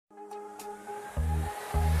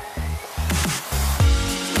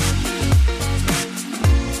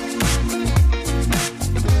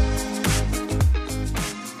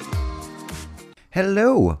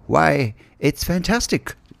Hello. Why, it's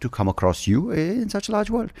fantastic to come across you in such a large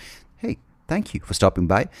world. Hey, thank you for stopping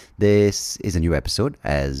by. This is a new episode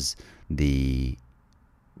as the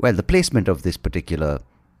placement of this particular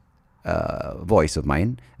voice of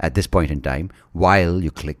mine at this point in time, while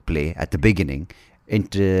you click play at the beginning,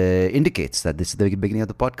 indicates that this is the beginning of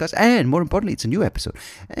the podcast, and more importantly, it's a new episode.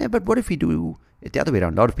 But what if we do it the other way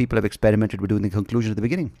around? A lot of people have experimented with doing the conclusion at the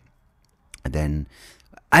beginning, and then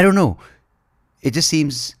I don't know. It just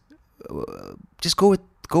seems just go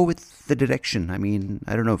with the direction. I mean,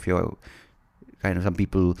 I don't know if you're kind of, some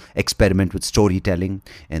people experiment with storytelling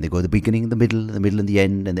and they go the beginning, the middle and the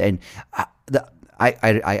end, and the end.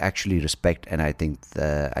 I actually respect, and I think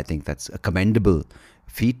that's a commendable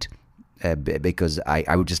feat, because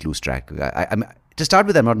I would just lose track. I'm to start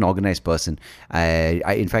with, I'm not an organized person.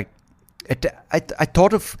 I in fact, I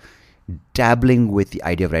thought of dabbling with the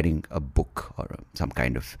idea of writing a book or some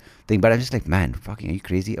kind of thing, but I'm just like, man, fucking, are you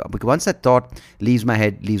crazy? Because once that thought leaves my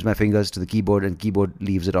head, leaves my fingers to the keyboard, and keyboard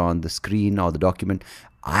leaves it on the screen or the document,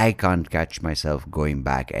 I can't catch myself going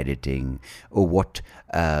back editing. Or what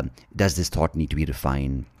does this thought need to be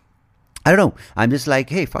refined? I don't know. I'm just like,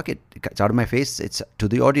 hey, fuck it. It's out of my face. It's to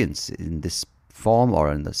the audience in this form or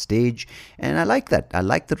on the stage, and I like that. I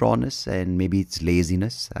like the rawness, and maybe it's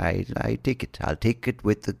laziness. I take it. I'll take it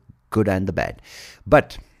with the good and the bad.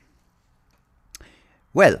 But,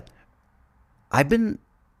 well, I've been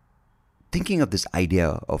thinking of this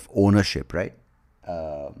idea of ownership, right?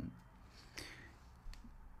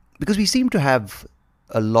 Because we seem to have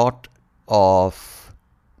a lot of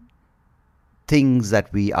things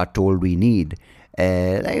that we are told we need.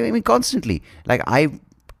 I mean, constantly. Like, I've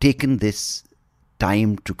taken this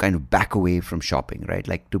time to kind of back away from shopping, right?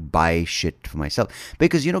 Like, to buy shit for myself.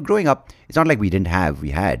 Because, growing up, it's not like we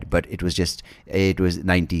had, but it was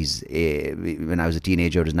 90s. When I was a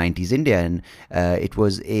teenager, it was 90s India, and it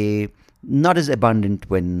was not as abundant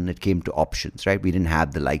when it came to options, right? We didn't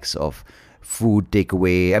have the likes of food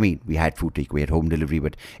takeaway. I mean, we had food takeaway at home delivery,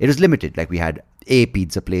 but it was limited. Like, we had a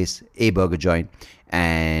pizza place, a burger joint,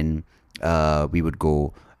 and we would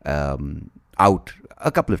go out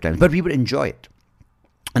a couple of times, but we would enjoy it.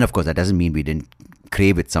 And of course, that doesn't mean we didn't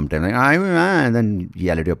crave it sometimes. Like, and then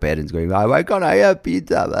yell at your parents going, why can't I have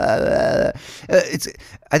pizza?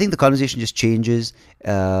 I think the conversation just changes,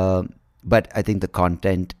 but I think the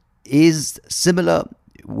content is similar.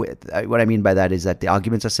 What I mean by that is that the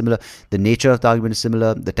arguments are similar, the nature of the argument is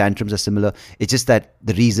similar, the tantrums are similar. It's just that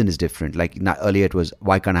the reason is different. Like, earlier it was,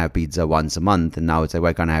 why can't I have pizza once a month? And now it's like,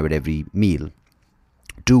 why can't I have it every meal?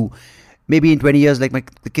 Maybe in 20 years, like,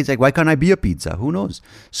 the kids like, why can't I be a pizza? Who knows?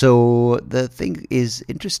 So the thing is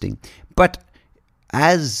interesting. But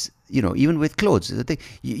as, even with clothes, the thing,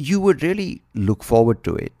 you would really look forward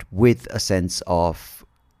to it with a sense of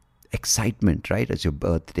excitement, right? As your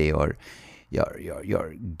birthday, or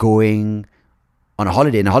you're going on a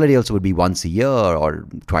holiday. And a holiday also would be once a year or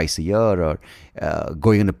twice a year, or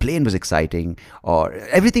going on a plane was exciting, or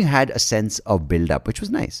everything had a sense of build-up, which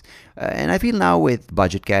was nice. And I feel now with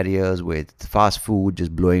budget carriers, with fast food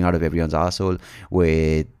just blowing out of everyone's arsehole,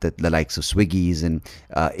 with the likes of Swiggies and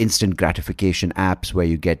instant gratification apps where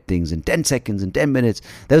you get things in 10 seconds, in 10 minutes.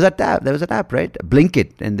 There was an app, right?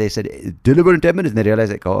 Blinkit. And they said, deliver in 10 minutes. And they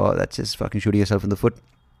realized, like, oh, that's just fucking shooting yourself in the foot.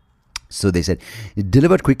 So they said,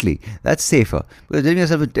 delivered quickly. That's safer. Because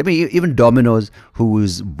even Domino's,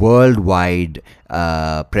 whose worldwide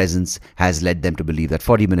presence has led them to believe that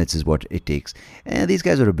 40 minutes is what it takes. And these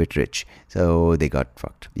guys were a bit rich, so they got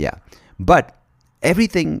fucked. Yeah. But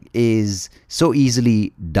everything is so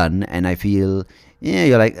easily done, and I feel,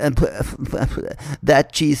 you're like, that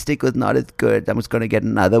cheese stick was not as good. I'm just going to get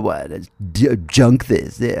another one. Junk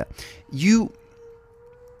this. Yeah. You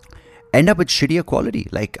end up with shittier quality.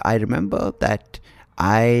 Like, I remember that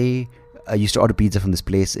I used to order pizza from this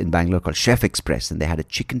place in Bangalore called Chef Express, and they had a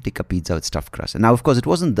chicken tikka pizza with stuffed crust. And now, of course, it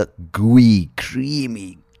wasn't the gooey,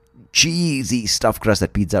 creamy, cheesy stuffed crust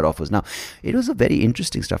that Pizza Hut offers. Now, it was a very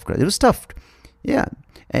interesting stuffed crust. It was stuffed. Yeah.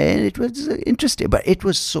 And it was interesting, but it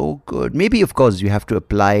was so good. Maybe, of course, you have to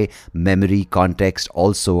apply memory, context.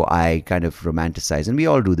 Also, I kind of romanticize, and we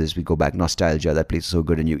all do this. We go back, nostalgia, that place is so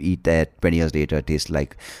good, and you eat that 20 years later, it tastes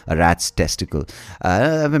like a rat's testicle. I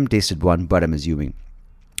haven't tasted one, but I'm assuming.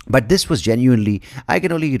 But this was genuinely, I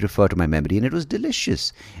can only refer to my memory, and it was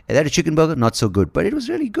delicious. And that chicken burger, not so good, but it was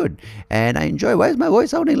really good. And I enjoy, why is my voice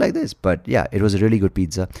sounding like this? But yeah, it was a really good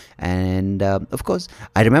pizza. And of course,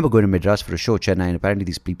 I remember going to Madras for a show, Chennai, and apparently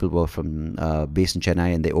these people were from based in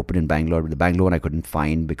Chennai, and they opened in Bangalore. But the Bangalore one I couldn't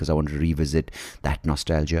find because I wanted to revisit that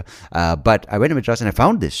nostalgia. But I went to Madras and I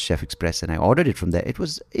found this Chef Express, and I ordered it from there. It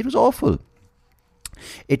was awful.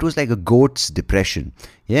 It was like a goat's depression.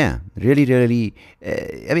 Yeah, really, really.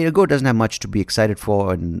 I mean, a goat doesn't have much to be excited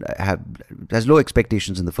for and has low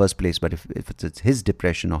expectations in the first place. But if it's his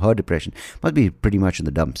depression or her depression, must be pretty much in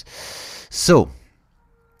the dumps. So,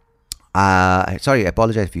 sorry, I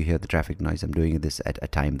apologize if you hear the traffic noise. I'm doing this at a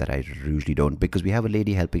time that I usually don't, because we have a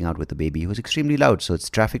lady helping out with the baby who's extremely loud. So it's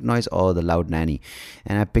traffic noise or the loud nanny.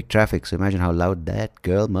 And I picked traffic, so imagine how loud that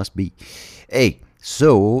girl must be. Hey,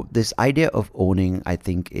 so this idea of owning, I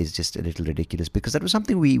think, is just a little ridiculous, because that was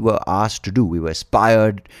something we were asked to do. We were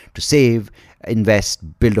aspired to save,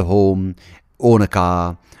 invest, build a home, own a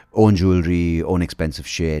car, own jewelry, own expensive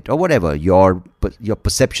shit, or whatever your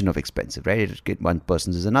perception of expensive, right? One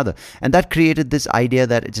person's is another, and that created this idea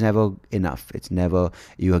that it's never enough. It's never,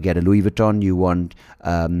 you get a Louis Vuitton, you want,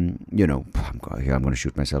 I'm going to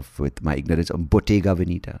shoot myself with my ignorance. Bottega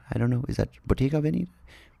Veneta. I don't know. Is that Bottega Veneta?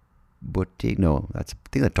 No, that's, I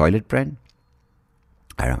think, the toilet brand.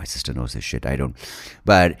 I don't know, my sister knows this shit, I don't.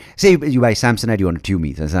 But say you buy Samsonite, you want to tue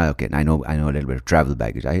me. So I say, okay, I know a little bit of travel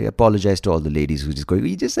baggage. I apologize to all the ladies who just go,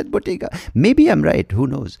 you just said Bottega. Maybe I'm right, who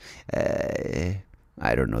knows? I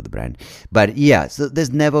don't know the brand. But yeah, so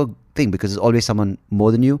there's never thing, because there's always someone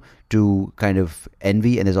more than you to kind of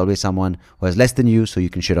envy, and there's always someone who has less than you, so you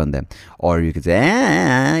can shit on them. Or you could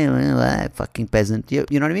say, fucking peasant. You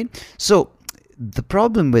know what I mean? So the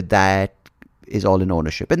problem with that is all in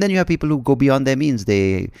ownership. And then you have people who go beyond their means.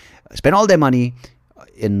 They spend all their money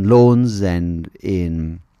in loans and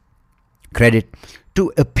in credit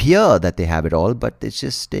to appear that they have it all, but it's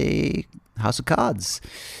just a house of cards.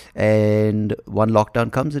 And one lockdown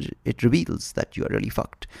comes and it reveals that you are really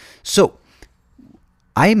fucked. So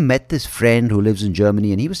I met this friend who lives in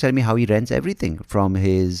Germany, and he was telling me how he rents everything from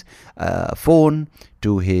his phone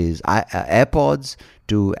to his AirPods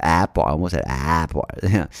to app. I almost said app.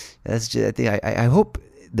 Yeah, that's just, I think I hope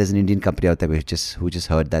there's an Indian company out there who just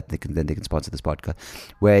heard that they can sponsor this podcast,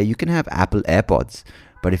 where you can have Apple AirPods,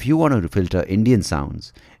 but if you want to filter Indian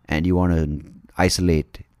sounds and you want to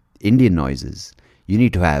isolate Indian noises, you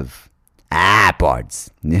need to have AirPods.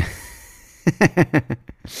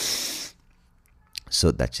 So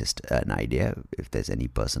that's just an idea, if there's any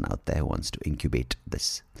person out there who wants to incubate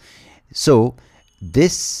this. So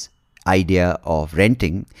this idea of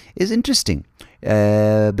renting is interesting,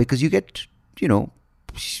 because you get,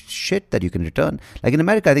 shit that you can return. Like in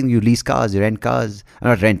America, I think you lease cars, you rent cars.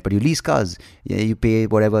 Not rent, but you lease cars. You pay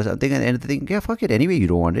whatever, something, and the thing, yeah, fuck it. Anyway, you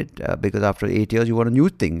don't want it, because after 8 years, you want a new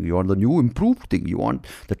thing. You want the new improved thing. You want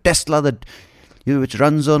the Tesla that, which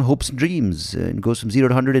runs on hopes and dreams and goes from 0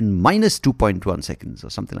 to 100 in minus 2.1 seconds or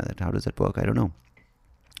something like that. How does that work? I don't know.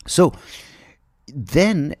 So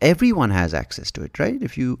then everyone has access to it, right?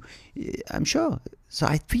 I'm sure. So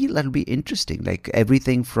I feel that'll be interesting. Like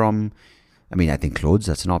everything from, I think clothes,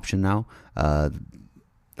 that's an option now.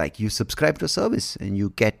 Like you subscribe to a service and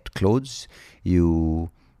you get clothes. You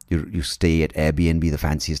stay at Airbnb, the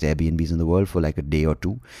fanciest Airbnbs in the world, for like a day or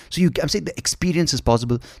two. So I'm saying the experience is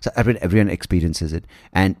possible. So everyone experiences it,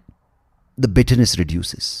 and the bitterness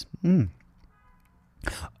reduces.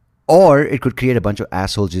 Or it could create a bunch of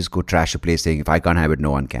assholes just go trash a place saying, if I can't have it,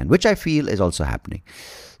 no one can, which I feel is also happening.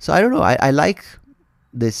 So I don't know. I like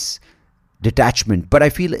this detachment, but I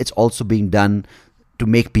feel it's also being done to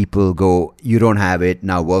make people go, you don't have it,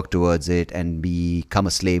 now work towards it and become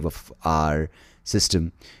a slave of our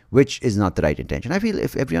system, which is not the right intention. I feel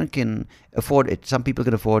if everyone can afford it, some people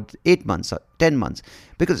can afford 8 months or 10 months,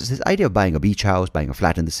 because it's this idea of buying a beach house, buying a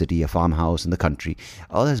flat in the city, a farmhouse in the country,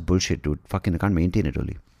 all that's bullshit, dude. Fucking, I can't maintain it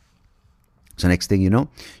only. So next thing you know,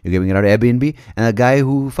 you're giving it out Airbnb, and a guy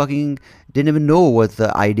who fucking didn't even know what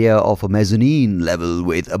the idea of a mezzanine level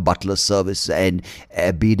with a butler service and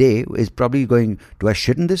a bidet is probably going, do I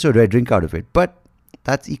shit in this or do I drink out of it? But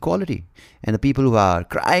that's equality. And the people who are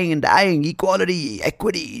crying and dying, equality,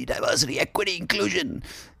 equity, diversity, equity, inclusion,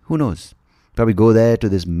 who knows? Probably go there to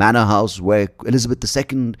this manor house where Elizabeth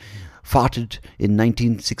II farted in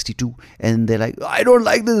 1962, and they're like, I don't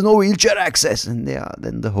like this, no wheelchair access. And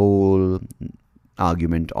then the whole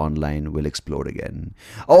argument online will explode again.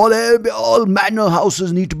 All manor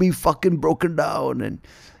houses need to be fucking broken down. And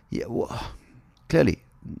yeah, clearly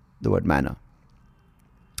the word manor.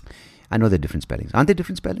 I know they're different spellings. Aren't they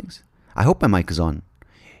different spellings? I hope my mic is on.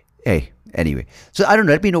 Hey, anyway. So I don't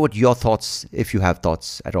know. Let me know what your thoughts, if you have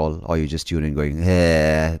thoughts at all, or you just tune in going,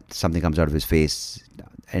 something comes out of his face,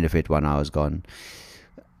 end of it, 1 hour's gone.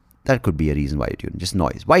 That could be a reason why you tune in. Just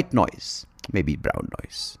noise. White noise. Maybe brown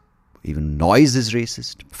noise. Even noise is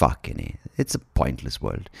racist. Fucking A. It's a pointless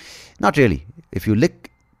world. Not really. If you look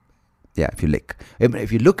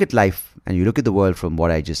at life and you look at the world from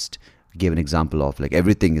what I just gave an example of like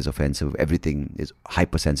everything is offensive, everything is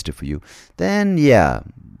hypersensitive for you, then yeah,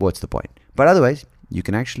 what's the point? But otherwise, you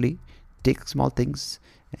can actually take small things,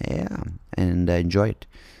 yeah, and enjoy it.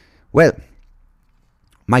 Well,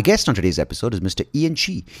 my guest on today's episode is Mr. Ien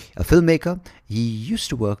Chi, a filmmaker. He used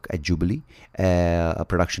to work at Jubilee, a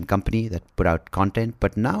production company that put out content,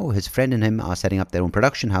 but now his friend and him are setting up their own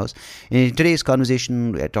production house. In today's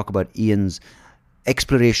conversation, I talk about Ian's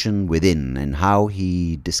exploration within and how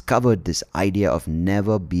he discovered this idea of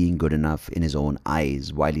never being good enough in his own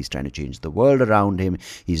eyes while he's trying to change the world around him.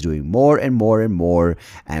 He's doing more and more and more,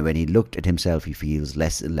 and when he looked at himself, he feels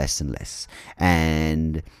less and less and less.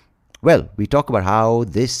 And well, we talk about how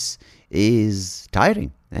this is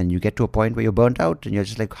tiring, and you get to a point where you're burnt out and you're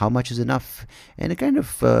just like, how much is enough? And it kind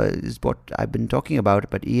of is what I've been talking about.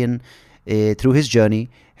 But Ian, through his journey,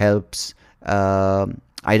 helps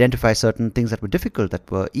identify certain things that were difficult, that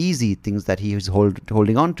were easy, things that he was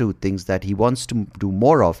holding on to, things that he wants to do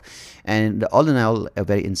more of. And all in all, a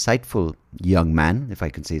very insightful young man, if I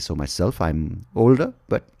can say so myself. I'm older,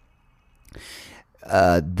 but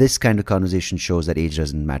this kind of conversation shows that age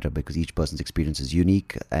doesn't matter, because each person's experience is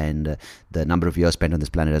unique, and the number of years spent on this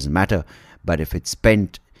planet doesn't matter. But if it's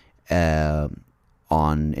spent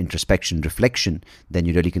on introspection, reflection, then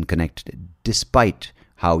you really can connect despite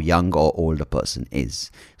how young or old a person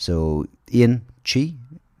is. So, Ien Chi,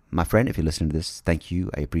 my friend, if you're listening to this, thank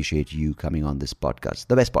you. I appreciate you coming on this podcast,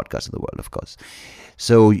 the best podcast in the world, of course.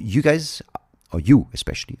 So, you guys, or you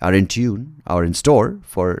especially, are in tune, are in store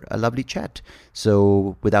for a lovely chat.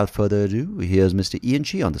 So, without further ado, here's Mr. Ien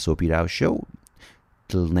Chi on the Soapy Rao Show.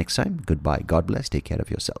 Till next time, goodbye. God bless. Take care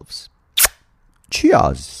of yourselves.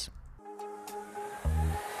 Cheers.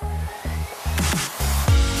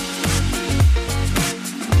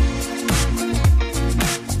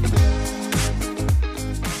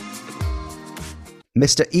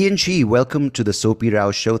 Mr. Ien Chi, welcome to the Soapy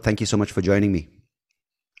Rao Show. Thank you so much for joining me.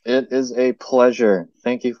 It is a pleasure.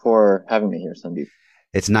 Thank you for having me here, Sandeep.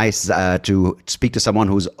 It's nice to speak to someone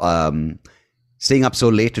who's staying up so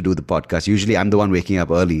late to do the podcast. Usually I'm the one waking up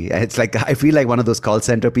early. It's like I feel like one of those call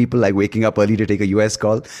center people, like waking up early to take a US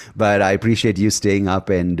call. But I appreciate you staying up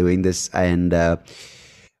and doing this. And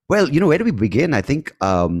well, where do we begin? I think,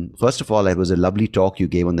 first of all, it was a lovely talk you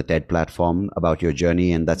gave on the TED platform about your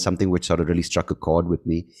journey. And that's something which sort of really struck a chord with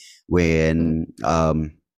me when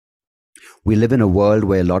we live in a world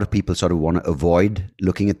where a lot of people sort of want to avoid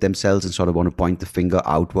looking at themselves and sort of want to point the finger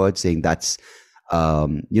outward, saying that's,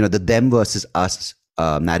 the them versus us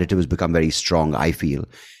narrative has become very strong, I feel.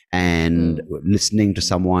 And listening to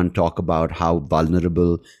someone talk about how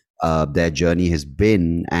vulnerable their journey has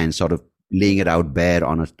been and sort of laying it out bare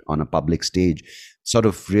on a public stage sort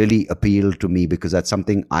of really appealed to me, because that's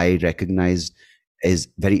something I recognized is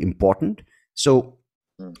very important. So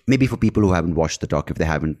maybe for people who haven't watched the talk, if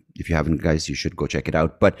you haven't, guys, you should go check it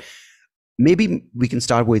out. But maybe we can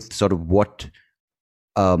start with sort of what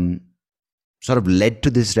sort of led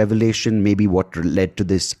to this revelation, maybe what led to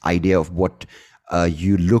this idea of what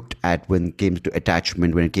you looked at when it came to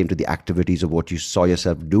attachment, when it came to the activities of what you saw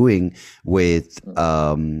yourself doing with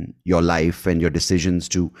your life and your decisions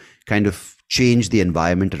to kind of change the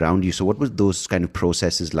environment around you. So what was those kind of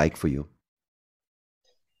processes like for you?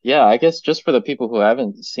 Yeah, I guess just for the people who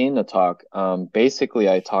haven't seen the talk, basically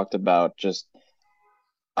I talked about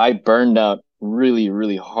I burned out really,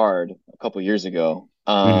 really hard a couple years ago.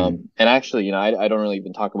 Mm-hmm. And actually, I don't really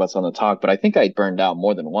even talk about this on the talk, but I think I burned out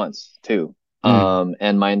more than once too. Mm-hmm.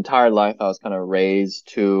 And my entire life I was kind of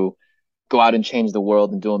raised to go out and change the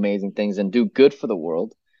world and do amazing things and do good for the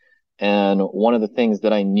world. And one of the things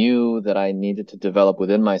that I knew that I needed to develop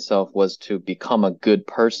within myself was to become a good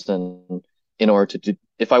person in order to do,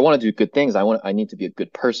 if I want to do good things, I need to be a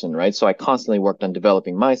good person, right? So I constantly worked on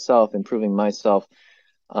developing myself, improving myself.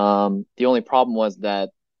 The only problem was that,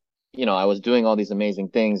 I was doing all these amazing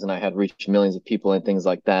things and I had reached millions of people and things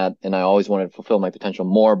like that. And I always wanted to fulfill my potential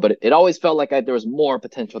more, but it always felt like there was more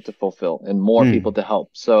potential to fulfill and more people to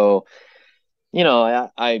help. So,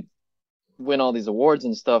 I win all these awards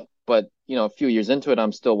and stuff, but a few years into it,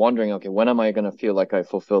 I'm still wondering, okay, when am I going to feel like I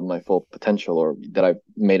fulfilled my full potential or that I've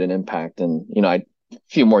made an impact? And a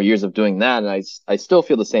few more years of doing that, and I still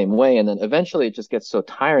feel the same way. And then eventually, it just gets so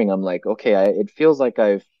tiring. I'm like, okay, it feels like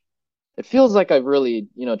I've really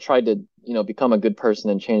tried to become a good person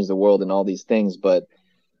and change the world and all these things, but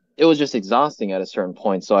it was just exhausting at a certain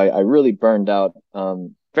point. So I really burned out,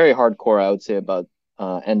 very hardcore. I would say about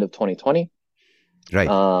end of 2020.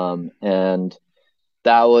 Right. And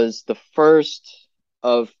that was the first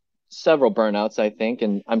of several burnouts, I think,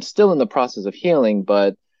 and I'm still in the process of healing.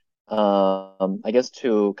 But I guess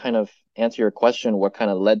to kind of answer your question, what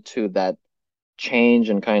kind of led to that change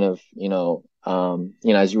and kind of,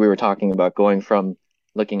 as we were talking about going from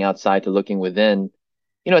looking outside to looking within,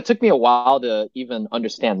 it took me a while to even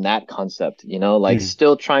understand that concept, like Mm.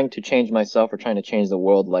 still trying to change myself or trying to change the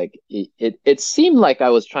world. Like it seemed like I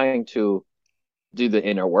was trying to do the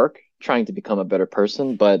inner work, trying to become a better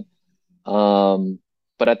person, um,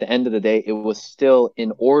 but at the end of the day, it was still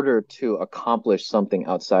in order to accomplish something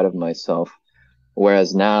outside of myself.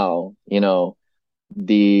 Whereas now,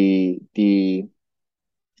 the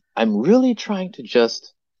I'm really trying to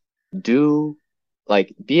just do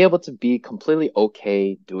be able to be completely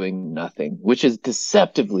okay doing nothing, which is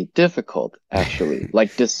deceptively difficult, actually,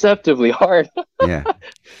 like deceptively hard. Yeah.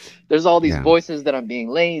 There's all these Yeah. voices that I'm being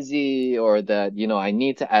lazy or that, I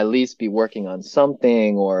need to at least be working on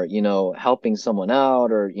something or, helping someone out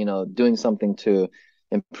or, doing something to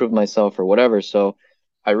improve myself or whatever. So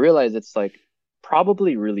I realize it's like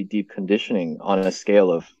probably really deep conditioning on a scale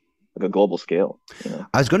of like a global scale.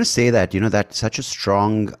 I was going to say that, that's such a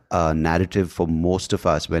strong narrative for most of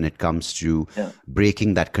us when it comes to Yeah.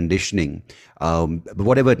 breaking that conditioning,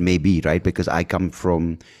 whatever it may be, right? Because I come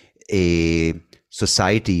from a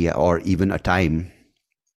society or even a time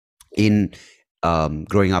in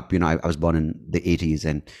growing up, I was born in the 80s,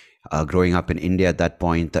 and growing up in India at that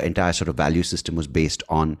point, the entire sort of value system was based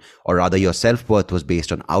on, or rather, your self worth was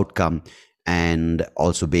based on outcome and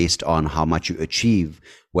also based on how much you achieve,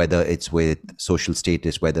 whether it's with social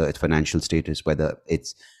status, whether it's financial status, whether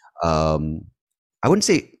it's, I wouldn't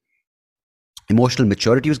say emotional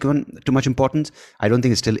maturity was given too much importance. I don't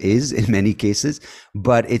think it still is in many cases,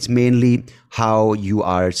 but it's mainly how you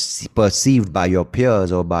are perceived by your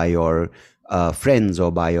peers or by your friends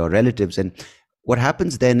or by your relatives. And what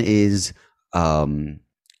happens then is,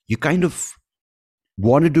 you kind of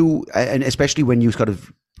want to do, and especially when you sort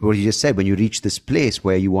of, what you just said, when you reach this place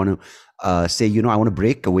where you want to say, I want to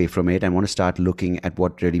break away from it. I want to start looking at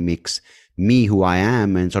what really makes me who I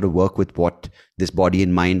am, and sort of work with what this body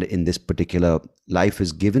and mind in this particular life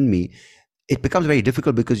has given me. It becomes very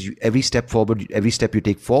difficult because every step forward, every step you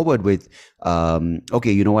take forward with,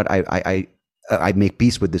 okay, you know what, I make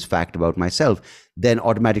peace with this fact about myself. Then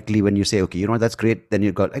automatically, when you say, okay, that's great, then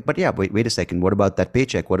you go like, but yeah, wait a second. What about that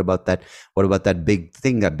paycheck? What about that? What about that big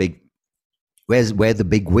thing? That big, where the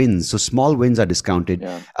big wins? So small wins are discounted.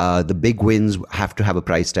 Yeah. The big wins have to have a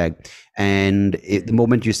price tag. And the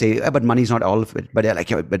moment you say, but money's not all of it, but yeah, like,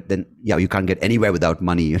 yeah, but then, yeah, you can't get anywhere without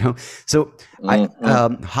money. So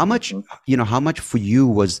Mm-hmm. how much for you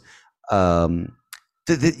was, um,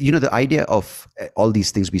 the idea of all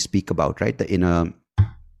these things we speak about, right? The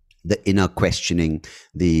inner questioning,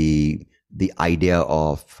 the idea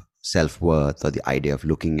of self-worth, or the idea of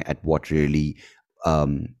looking at what really,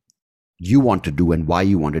 um, you want to do and why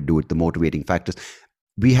you want to do it, the motivating factors.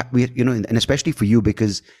 And especially for you,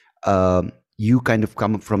 because you kind of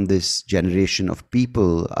come from this generation of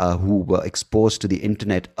people who were exposed to the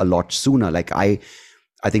internet a lot sooner. Like I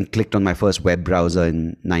think clicked on my first web browser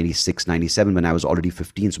in 96, 97 when I was already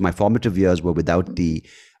 15. So my formative years were without the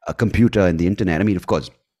computer and the internet. I mean, of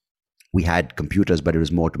course, we had computers, but it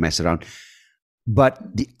was more to mess around. But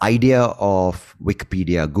the idea of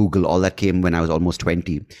Wikipedia, Google, all that came when I was almost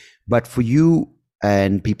 20. But for you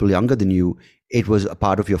and people younger than you, it was a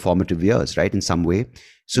part of your formative years, right? In some way.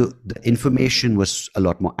 So the information was a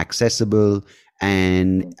lot more accessible.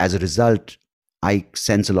 And as a result, I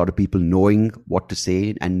sense a lot of people knowing what to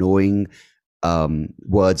say and knowing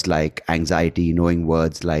words like anxiety, knowing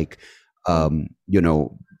words like,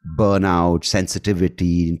 burnout,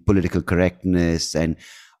 sensitivity, political correctness, and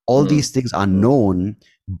all these things are known,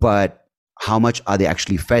 but how much are they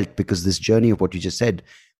actually felt? Because this journey of what you just said,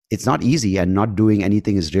 it's not easy, and not doing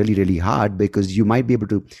anything is really, really hard, because you might be able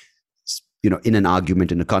to, in an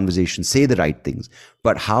argument, in a conversation, say the right things.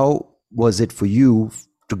 But how was it for you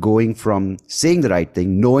to going from saying the right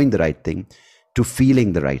thing, knowing the right thing, to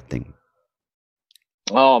feeling the right thing?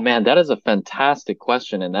 Oh man, that is a fantastic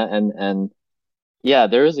question, and yeah,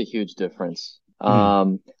 there is a huge difference.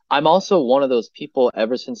 Mm, I'm also one of those people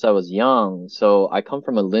ever since I was young. So I come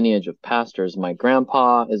from a lineage of pastors. My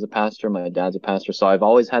grandpa is a pastor, my dad's a pastor. So I've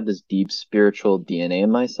always had this deep spiritual DNA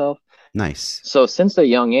in myself. nice. So since a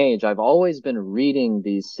young age, I've always been reading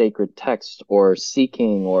these sacred texts or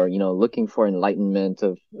seeking or, looking for enlightenment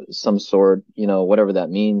of some sort, whatever that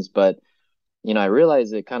means. But, I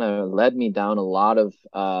realized it kind of led me down a lot of,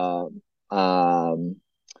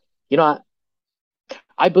 you know,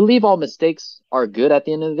 I believe all mistakes are good at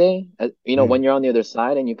the end of the day. Mm, When you're on the other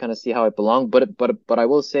side and you kind of see how it belongs. But I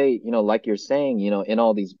will say, like you're saying, in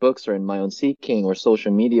all these books or in my own seeking or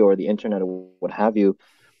social media or the internet or what have you,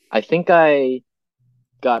 I think I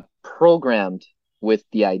got programmed with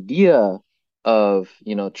the idea of,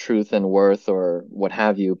 truth and worth or what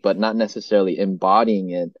have you, but not necessarily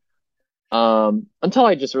embodying it, until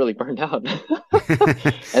I just really burned out.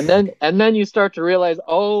 And then you start to realize,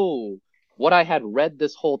 oh, what I had read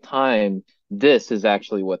this whole time, this is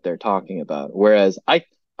actually what they're talking about. Whereas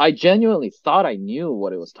I genuinely thought I knew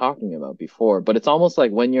what it was talking about before, but it's almost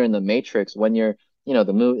like when you're in the Matrix, when you're,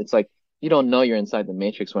 the movie, it's like you don't know you're inside the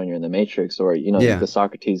Matrix when you're in the Matrix, or Yeah, the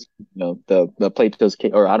Socrates, the Plato's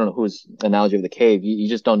cave, or I don't know whose analogy of the cave. You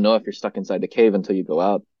just don't know if you're stuck inside the cave until you go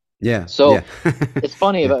out. yeah, yeah, So it's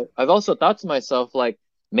funny, yeah, but I've also thought to myself, like,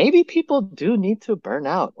 maybe people do need to burn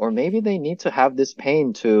out, or maybe they need to have this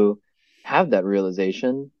pain to have that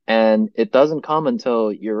realization. And it doesn't come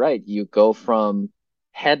until, you're right, you go from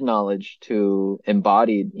head knowledge to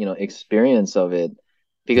embodied, experience of it.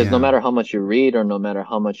 Because no yeah. matter how much you read or no matter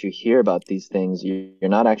how much you hear about these things, you're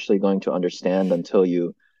not actually going to understand until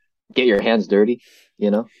you get your hands dirty,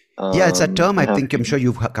 you know, Yeah, it's a term I and have think I'm sure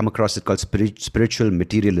you've come across it called spiritual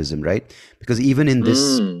materialism, right? Because even in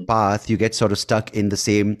this mm, path, you get sort of stuck in the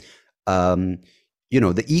same, um,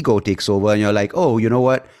 the ego takes over and you're like, oh, you know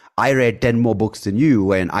what? I read 10 more books than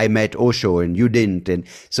you and I met Osho and you didn't. And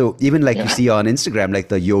so even like you yeah. see on Instagram, like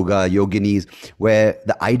the yoga yoginis, where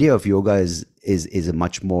the idea of yoga is a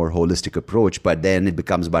much more holistic approach, but then it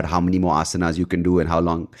becomes about how many more asanas you can do and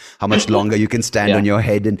how much longer you can stand on Yeah. your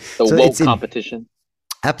head. And The so woke it's in competition.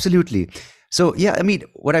 Absolutely. So yeah, I mean,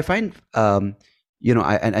 what I find,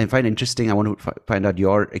 I find interesting. I want to find out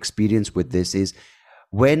your experience with this is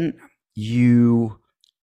when you,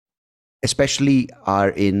 especially, are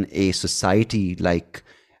in a society like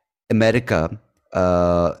America,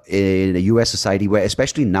 in a U.S. society where,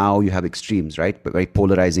 especially now, you have extremes, right? But very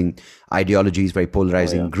polarizing ideologies, very Oh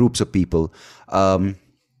polarizing yeah. groups of people.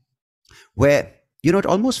 Where it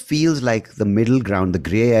almost feels like the middle ground, the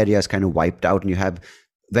gray area is kind of wiped out, and you have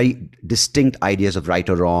very distinct ideas of right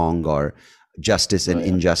or wrong, or justice Oh and yeah.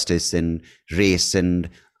 injustice, and race and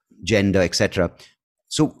gender, etc.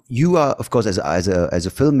 So you are, of course, as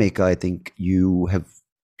a filmmaker, I think you have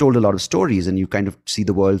told a lot of stories, and you kind of see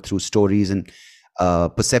the world through stories, and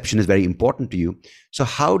perception is very important to you. So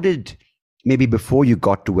how did, maybe before you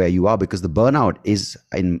got to where you are, because the burnout is,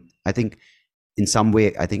 in I think, in some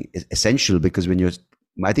way, I think is essential, because when you're,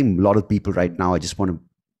 I think a lot of people right now, I just want to,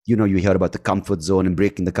 you hear about the comfort zone and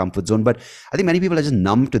breaking the comfort zone, but I think many people are just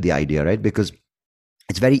numb to the idea, right? Because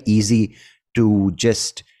it's very easy to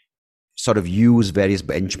just sort of use various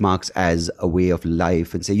benchmarks as a way of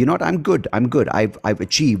life and say, what, I'm good, I've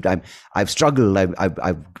achieved, I've struggled,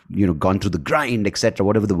 I've gone through the grind, etc.,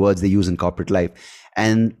 whatever the words they use in corporate life,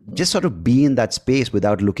 and just sort of be in that space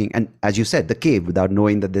without looking, and as you said, the cave, without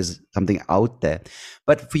knowing that there's something out there.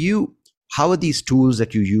 But for you, how are these tools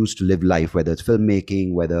that you use to live life, whether it's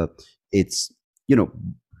filmmaking, whether it's you know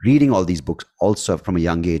reading all these books also from a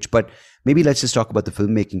young age, but maybe let's just talk about the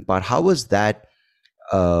filmmaking part. How was that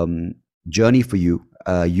um, journey for you,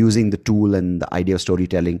 using the tool and the idea of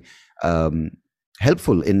storytelling, um,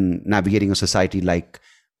 helpful in navigating a society like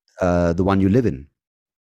the one you live in?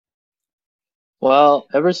 Well,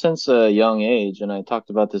 ever since a young age, and I talked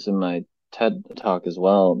about this in my TED talk as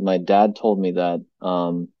well, my dad told me that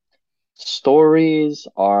stories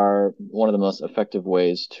are one of the most effective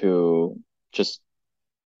ways to just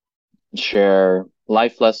share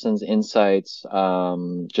life lessons, insights,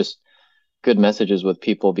 just good messages with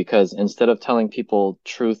people, because instead of telling people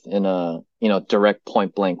truth in a, direct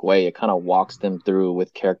point blank way, it kind of walks them through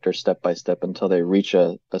with character step by step until they reach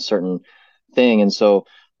a certain thing. And so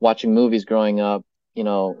watching movies growing up,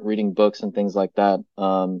 reading books and things like that,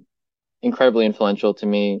 incredibly influential to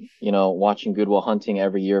me. Watching Good Will Hunting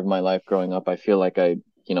every year of my life growing up, I feel like I,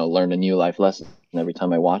 learned a new life lesson every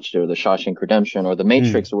time I watched it, or The Shawshank Redemption, or The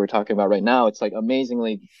Matrix, Mm, that we're talking about right now. It's like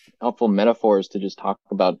amazingly helpful metaphors to just talk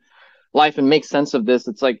about life and make sense of this.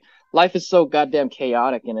 It's like life is so goddamn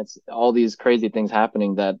chaotic and it's all these crazy things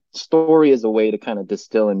happening, that story is a way to kind of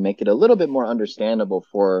distill and make it a little bit more understandable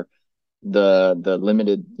for the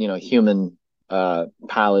limited, human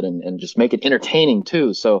palette, and just make it entertaining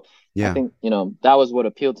too. So I yeah. think, that was what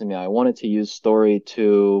appealed to me. I wanted to use story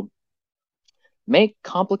to make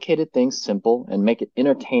complicated things simple and make it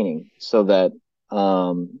entertaining, so that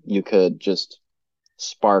you could just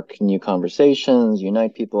spark new conversations,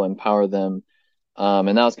 unite people, empower them.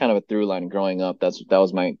 And that was kind of a through line growing up. That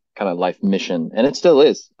was my kind of life mission, and it still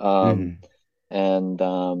is. Hmm. And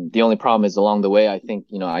the only problem is, along the way, I think,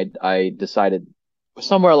 I decided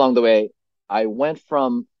somewhere along the way, I went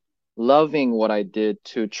from loving what I did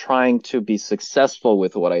to trying to be successful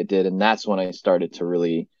with what I did, and that's when I started to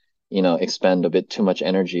really, expend a bit too much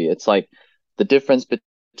energy. It's like the difference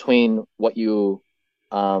between what you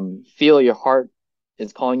feel your heart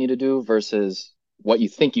is calling you to do versus what you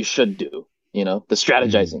think you should do, the Mm.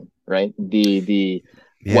 strategizing, right? The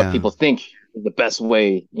what Yeah. people think is the best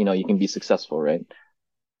way, you can be successful, right?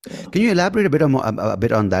 Yeah. Can you elaborate a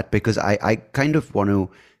bit on that? Because I kind of want to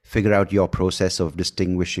figure out your process of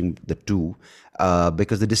distinguishing the two,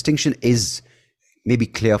 because the distinction is maybe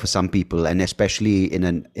clear for some people, and especially in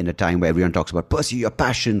a time where everyone talks about pursue your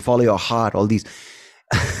passion, follow your heart, all these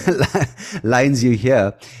lines you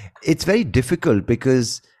hear. It's very difficult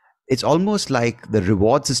because it's almost like the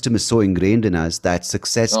reward system is so ingrained in us that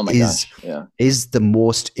success Oh my gosh. Yeah, is the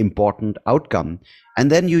most important outcome.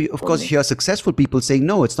 And then you, of course, totally. hear successful people saying,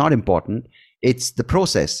 no, it's not important. It's the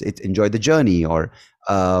process. It's enjoy the journey, or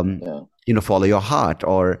Yeah, follow your heart.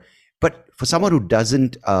 Or, but for someone yeah. who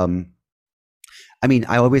doesn't, I mean,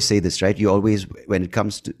 I always say this, right? You always, when it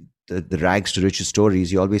comes to the rags to riches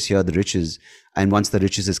stories, you always hear the riches. And once the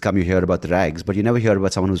riches has come, you hear about the rags, but you never hear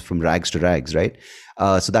about someone who's from rags to rags, right?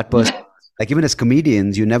 So that person, like even as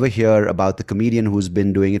comedians, you never hear about the comedian who's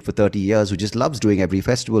been doing it for 30 years, who just loves doing every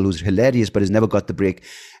festival, who's hilarious, but has never got the break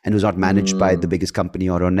and who's not managed by the Mm, biggest company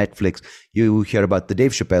or on Netflix. You hear about the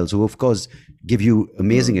Dave Chappelles, who, of course, give you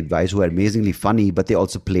amazing mm, advice, who are amazingly funny, but they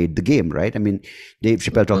also played the game, right? I mean, Dave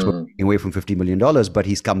Chappelle talks about mm, away from $50 million, but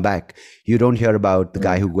he's come back. You don't hear about the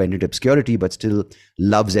guy mm, who went into obscurity, but still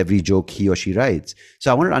loves every joke he or she writes. So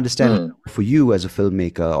I want to understand, mm, for you as a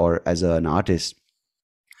filmmaker or as an artist,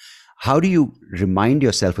 how do you remind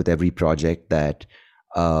yourself with every project that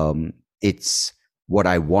it's what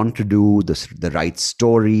I want to do, the right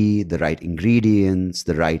story, the right ingredients,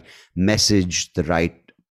 the right message, the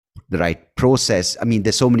right process? I mean,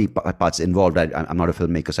 there's so many parts involved. I'm not a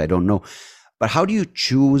filmmaker, so I don't know. But how do you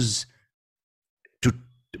choose to?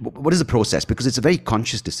 What is the process? Because it's a very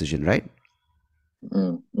conscious decision, right?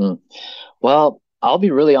 mm. Well, I'll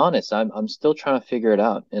be really honest. I'm still trying to figure it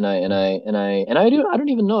out, and I don't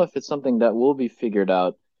even know if it's something that will be figured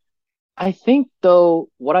out. I think though,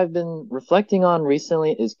 what I've been reflecting on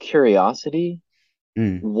recently is curiosity.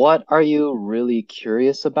 Mm, What are you really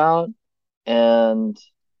curious about? And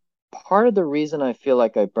part of the reason I feel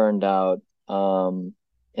like I burned out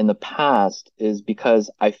in the past is because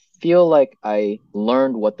I feel like I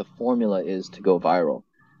learned what the formula is to go viral.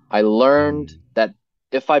 I learned mm, that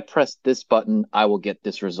if I press this button, I will get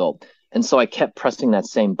this result. And so I kept pressing that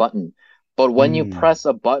same button. But when you mm. press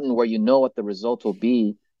a button where you know what the result will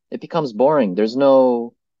be, it becomes boring. There's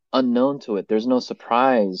no unknown to it. There's no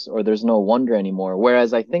surprise or there's no wonder anymore.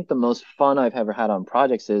 Whereas I think the most fun I've ever had on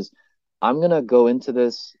projects is I'm gonna go into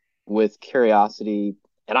this with curiosity,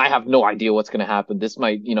 and I have no idea what's going to happen. This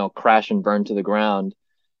might, crash and burn to the ground,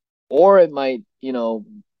 or it might,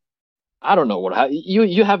 I don't know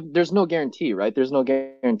you have. There's no guarantee, right? There's no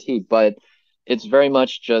guarantee, but it's very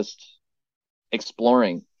much just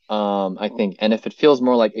exploring. I think, and if it feels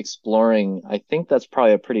more like exploring, I think that's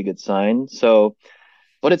probably a pretty good sign. So,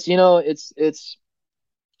 but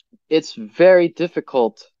it's very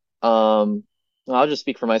difficult. I'll just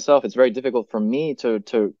speak for myself. It's very difficult for me to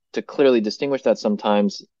clearly distinguish that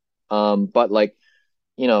sometimes. But like,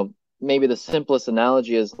 you know, maybe the simplest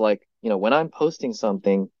analogy is like, when I'm posting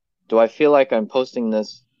something, do I feel like I'm posting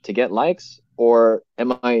this to get likes, or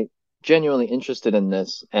am I genuinely interested in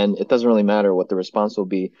this? And it doesn't really matter what the response will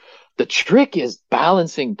be. The trick is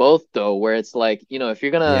balancing both though, where it's like, if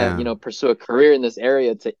you're gonna, Yeah. pursue a career in this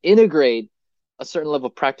area, to integrate a certain level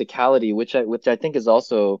of practicality, which I think is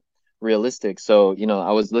also realistic. So,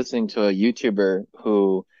 I was listening to a YouTuber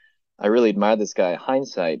who I really admire, this guy,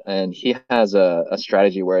 Hindsight, and he has a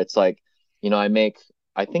strategy where it's like,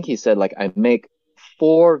 I think he said like I make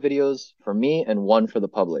four videos for me and one for the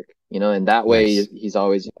public, and that way Nice. he's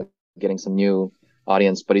always getting some new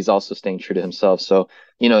audience, but he's also staying true to himself. So,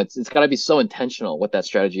 it's got to be so intentional what that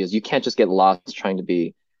strategy is. You can't just get lost trying to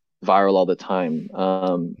be viral all the time.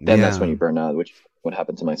 Then that's when Yeah. you burn out, which is what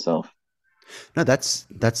happened to myself. No, that's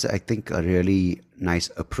I think a really nice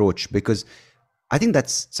approach, because I think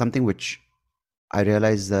that's something which I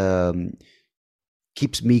realize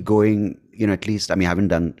keeps me going. At least, I mean, I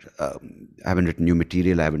haven't written new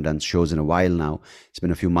material. I haven't done shows in a while now. It's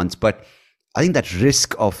been a few months, but I think that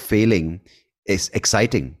risk of failing is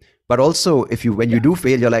exciting. But also, when you Yeah. do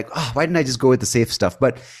fail, you're like, oh, why didn't I just go with the safe stuff?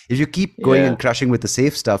 But if you keep going and Yeah. crushing with the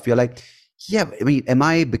safe stuff, you're like, yeah, I mean, am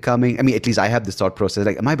I becoming, I mean, at least I have this thought process,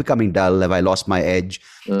 like, am I becoming dull? Have I lost my edge?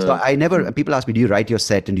 So Mm, I never, mm, people ask me, do you write your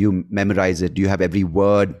set and do you memorize it? Do you have every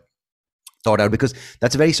word? thought out, because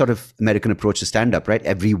that's a very sort of American approach to stand up, right?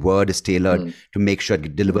 Every word is tailored Mm, to make sure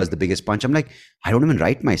it delivers the biggest punch. I'm like, I don't even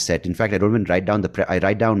write my set. In fact, I don't even write down I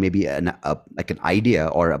write down maybe like an idea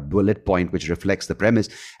or a bullet point which reflects the premise,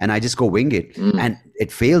 and I just go wing it, mm, and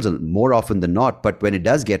it fails more often than not. But when it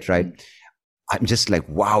does get right, mm, I'm just like,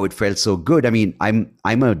 wow, it felt so good. I mean, I'm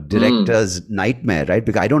a mm. director's nightmare, right?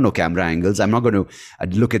 Because I don't know camera angles. I'm not going to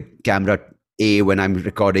look at camera A when I'm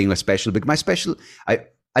recording a special. Because my special, I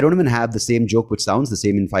don't even have the same joke which sounds the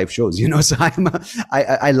same in 5 shows. So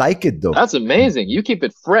I like it though. That's amazing. You keep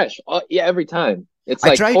it fresh. Yeah, every time. It's I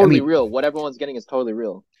like tried. I totally mean, real. What everyone's getting is totally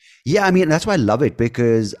real. yeah, I mean, that's why I love it,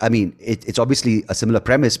 because I mean, it's obviously a similar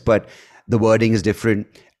premise, but the wording is different.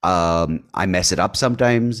 I mess it up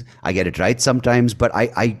sometimes. I get it right sometimes, but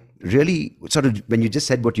I really sort of, when you just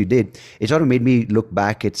said what you did, it sort of made me look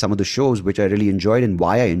back at some of the shows which I really enjoyed and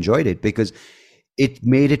why I enjoyed it, because it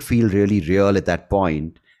made it feel really real at that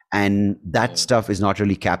point, and that Yeah. stuff is not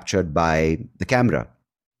really captured by the camera.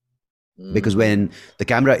 Because Mm, when the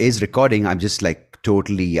camera is recording, I'm just like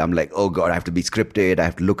totally, I'm like, oh god, I have to be scripted, I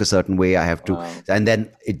have to look a certain way, I have to, wow. and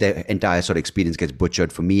then the entire sort of experience gets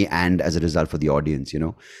butchered for me, and as a result for the audience.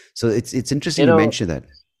 So it's interesting You you know, mention that.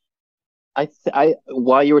 I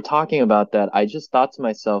while you were talking about that, I just thought to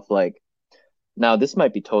myself, like, now this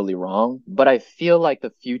might be totally wrong, but I feel like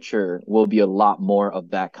the future will be a lot more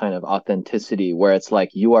of that kind of authenticity where it's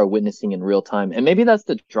like you are witnessing in real time. And maybe that's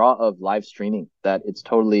the draw of live streaming, that it's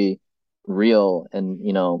totally real and,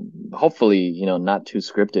 hopefully, not too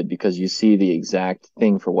scripted because you see the exact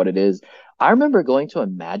thing for what it is. I remember going to a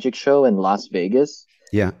magic show in Las Vegas,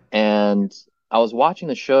 Yeah. and I was watching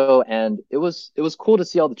the show, and it was cool to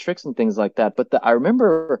see all the tricks and things like that. But I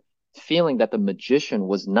remember feeling that the magician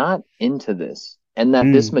was not into this, and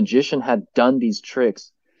that this Mm. magician had done these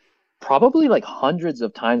tricks probably like hundreds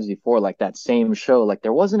of times before, like that same show. Like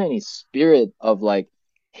there wasn't any spirit of like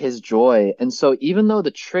his joy. And so even though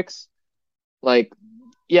the tricks, like,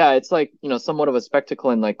 yeah, it's like, somewhat of a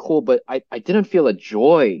spectacle and like cool, but I didn't feel a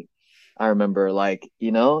joy. I remember, like,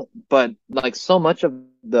 but like so much of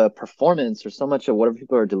the performance or so much of whatever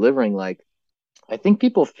people are delivering, like I think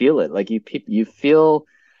people feel it. Like you feel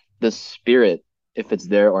the spirit if it's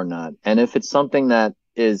there or not. And if it's something that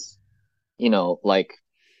is, like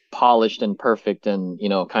polished and perfect and,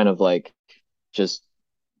 kind of like just,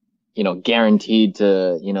 guaranteed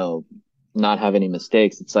to, not have any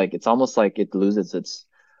mistakes, it's like it's almost like it loses its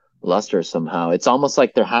luster somehow. It's almost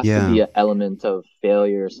like there has to Yeah. be an element of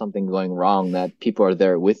failure or something going wrong that people are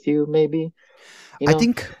there with you, maybe, you I know?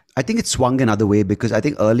 think I think it swung another way, because I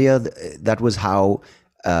think earlier that was how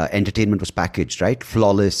entertainment was packaged, right?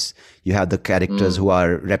 Flawless. You have the characters who Mm,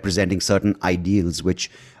 are representing certain ideals which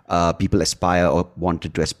people aspire or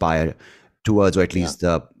wanted to aspire towards, or at yeah. least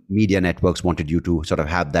the media networks wanted you to sort of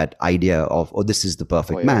have that idea of, oh, this is the Oh,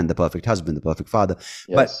 perfect yeah. man, the perfect husband, the perfect father.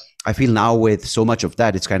 But Yes. I feel now with so much of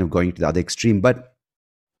that, it's kind of going to the other extreme. But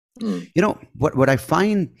Mm, what I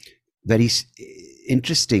find very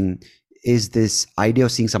interesting is this idea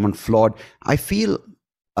of seeing someone flawed. I feel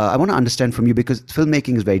I want to understand from you, because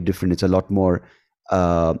filmmaking is very different. It's a lot more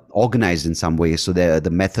organized in some ways. So the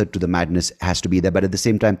method to the madness has to be there, but at the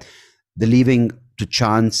same time, the leaving to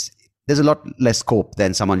chance. There's a lot less scope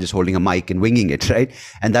than someone just holding a mic and winging it, right?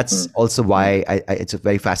 And that's mm, also mm. why it's a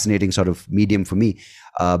very fascinating sort of medium for me,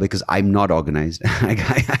 because I'm not organized.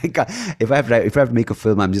 If I have to make a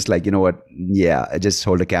film, I'm just like, you know what? Yeah, just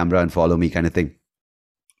hold a camera and follow me, kind of thing.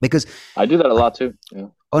 Because I do that a lot too. Yeah.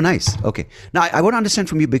 oh, nice. Okay. Now I want to understand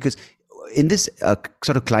from you, because in this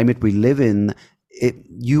sort of climate we live in,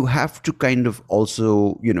 you have to kind of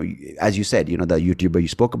also, as you said, the YouTuber you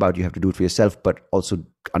spoke about, you have to do it for yourself, but also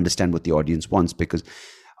understand what the audience wants, because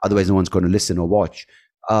otherwise no one's going to listen or watch.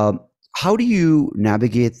 Um, how do you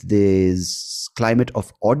navigate this climate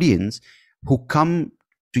of audience who come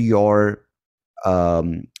to your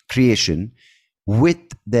creation with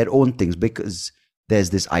their own things? Because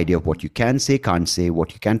there's this idea of what you can say, can't say,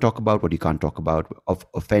 what you can talk about, what you can't talk about, of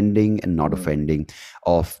offending and not Mm, offending,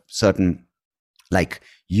 of certain, like,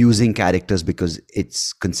 using characters because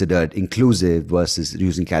it's considered inclusive versus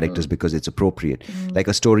using characters mm, because it's appropriate. Like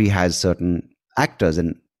a story has certain actors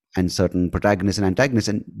and certain protagonists and antagonists,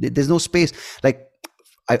 and there's no space. Like,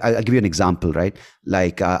 I'll give you an example, right?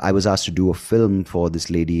 Like, I was asked to do a film for this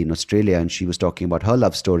lady in Australia, and she was talking about her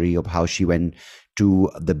love story of how she went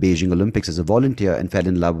to the Beijing Olympics as a volunteer and fell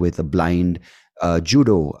in love with a blind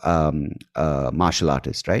judo martial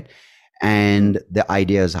artist, right? mm, And the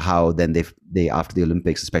idea is how then they after the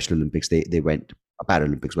Olympics, the Special Olympics, they went,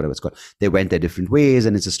 Paralympics, whatever it's called, they went their different ways,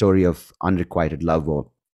 and it's a story of unrequited love,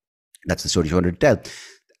 or that's the story she wanted to tell.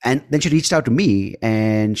 And then she reached out to me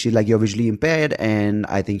and she's like, you're visually impaired and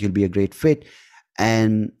I think you'll be a great fit.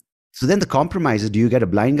 And so then the compromise is, do you get a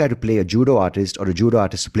blind guy to play a judo artist or a judo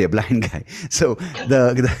artist to play a blind guy? So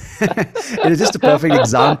it is just a perfect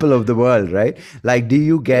example of the world, right? Like, do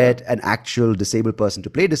you Yeah. get an actual disabled person to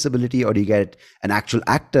play disability, or do you get an actual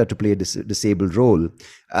actor to play a disabled role?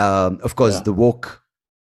 Of course, Yeah. the woke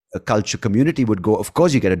culture community would go, of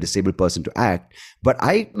course you get a disabled person to act. But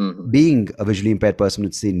I, Hmm. being a visually impaired person,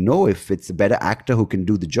 would say no. If it's a better actor who can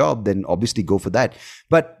do the job, then obviously go for that.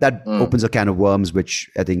 But that Mm, opens a can of worms, which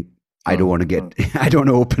I think I don't mm, want to mm. get, I don't want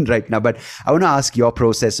to open right now. But I want to ask your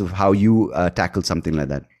process of how you tackle something like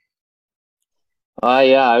that.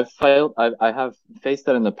 Yeah, I have faced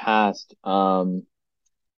that in the past.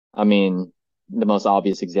 I mean, the most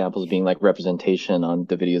obvious examples being like representation on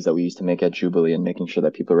the videos that we used to make at Jubilee and making sure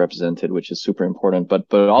that people are represented, which is super important. But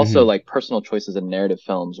also Mm-hmm. like personal choices in narrative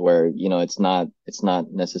films where, it's not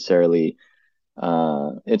necessarily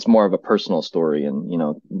it's more of a personal story and,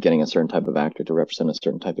 getting a certain type of actor to represent a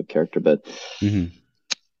certain type of character. But Mm-hmm.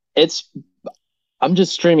 it's I'm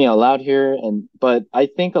just streaming out loud here, but I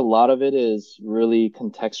think a lot of it is really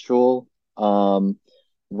contextual. Um,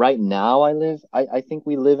 right now, I think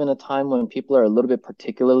we live in a time when people are a little bit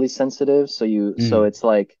particularly sensitive. So Mm-hmm. it's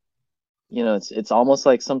like, it's almost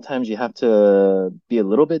like sometimes you have to be a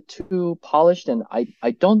little bit too polished, and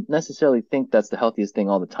I don't necessarily think that's the healthiest thing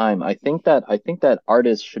all the time. I think that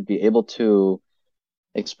artists should be able to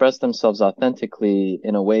express themselves authentically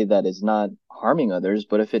in a way that is not harming others,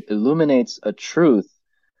 but if it illuminates a truth,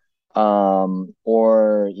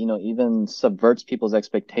 or even subverts people's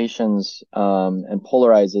expectations, and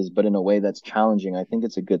polarizes, but in a way that's challenging, I think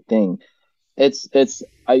it's a good thing. It's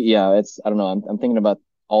I don't know. I'm thinking about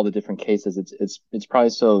all the different cases. It's probably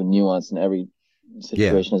so nuanced, and every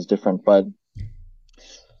Yeah. situation is different. But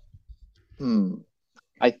hmm,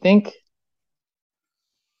 I think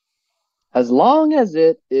as long as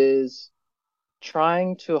it is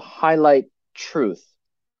trying to highlight truth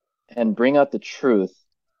and bring out the truth.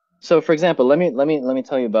 So, for example, let me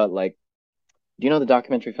tell you about, like, do you know the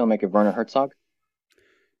documentary filmmaker Werner Herzog?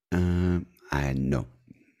 I know.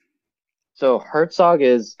 So Herzog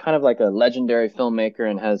is kind of like a legendary filmmaker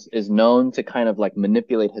and has is known to kind of like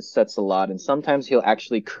manipulate his sets a lot. And sometimes he'll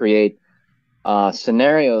actually create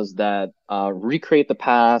scenarios that recreate the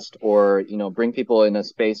past, or bring people in a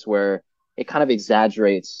space where it kind of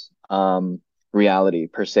exaggerates reality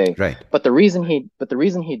per se. Right. But the reason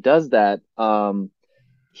he does that,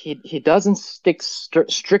 he doesn't stick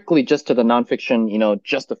strictly just to the nonfiction,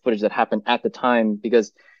 just the footage that happened at the time,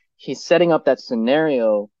 because he's setting up that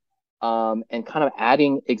scenario, and kind of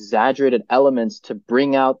adding exaggerated elements to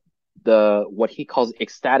bring out the what he calls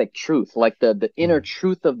ecstatic truth, like the inner Mm.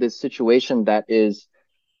 truth of this situation that is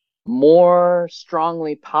more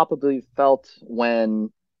strongly palpably felt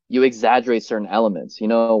when you exaggerate certain elements.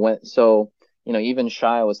 Even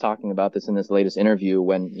Shia was talking about this in this latest interview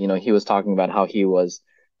when he was talking about how he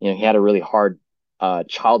had a really hard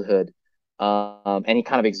childhood, and he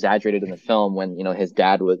kind of exaggerated in the film when his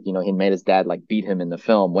dad was he made his dad like beat him in the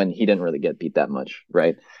film when he didn't really get beat that much,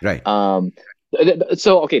 right? Right. Um,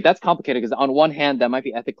 so okay, that's complicated because on one hand that might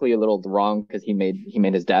be ethically a little wrong because he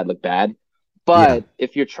made his dad look bad. Yeah. But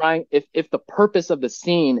if the purpose of the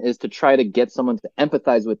scene is to try to get someone to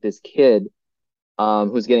empathize with this kid,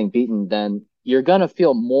 who's getting beaten, then you're gonna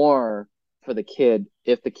feel more for the kid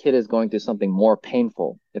if the kid is going through something more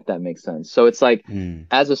painful, if that makes sense. So it's like, Mm.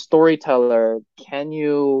 as a storyteller, can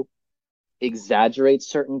you exaggerate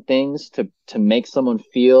certain things to make someone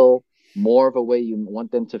feel more of a way you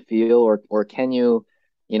want them to feel, or can you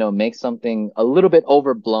make something a little bit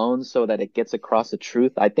overblown so that it gets across the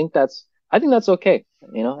truth? I think that's okay,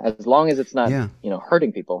 as long as it's not Yeah.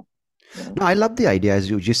 hurting people you know No, I love the idea, as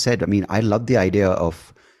you just said. I mean, I love the idea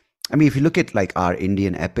of, I mean, if you look at like our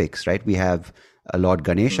Indian epics, right? We have Lord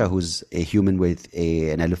Ganesha, mm, who's a human with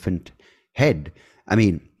an elephant head. I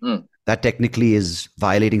mean, mm. that technically is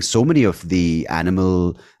violating so many of the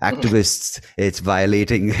animal activists. It's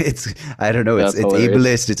violating, it's, I don't know, That's it's hilarious.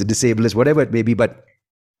 ableist, it's a disablest, whatever it may be. But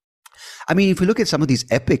I mean, if you look at some of these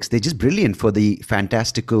epics, they're just brilliant for the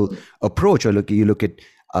fantastical Mm, approach. Or you look at,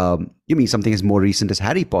 you mean something as more recent as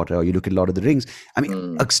Harry Potter, or you look at Lord of the Rings. I mean,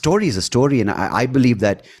 mm. a story is a story, and I believe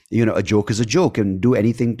that a joke is a joke, and do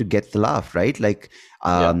anything to get the laugh, right? Like,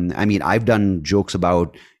 Yeah. I mean, I've done jokes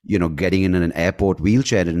about getting in an airport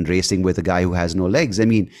wheelchair and racing with a guy who has no legs. I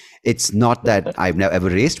mean, it's not that I've never ever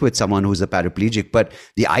raced with someone who's a paraplegic, but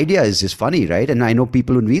the idea is just funny, right? And I know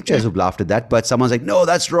people in wheelchairs who've laughed at that, but someone's like, no,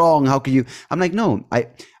 that's wrong. How can you? I'm like, no,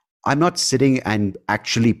 I'm not sitting and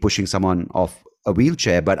actually pushing someone off a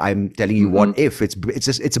wheelchair, but I'm telling you Hmm. what if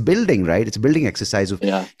it's a building, right? It's a building exercise of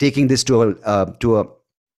Yeah. taking this to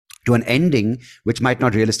an ending which might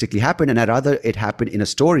not realistically happen, and I'd rather it happen in a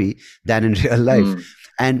story than in real life. Mm.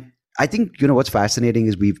 And I think what's fascinating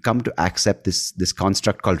is we've come to accept this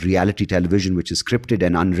construct called reality television, which is scripted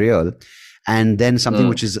and unreal, and then something Mm.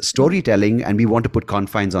 which is Mm. storytelling, and we want to put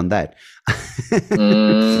confines on that.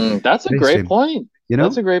 That's a Very great strange, point. you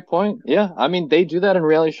That's know? a great point. Yeah, I mean, they do that in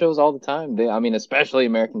reality shows all the time. I mean, especially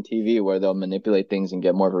American TV, where they'll manipulate things and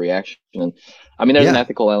get more of a reaction. And I mean, there's an Yeah,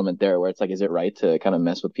 ethical element there where it's like, is it right to kind of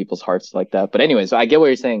mess with people's hearts like that? But anyway, so I get what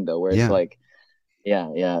you're saying though, where it's yeah. like,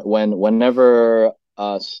 yeah, yeah, whenever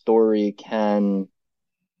a story can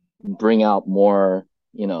bring out more,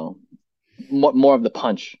 more of the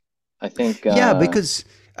punch, I think. Yeah, because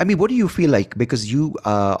I mean, what do you feel like? Because you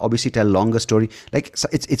obviously tell longer story. Like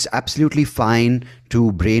it's absolutely fine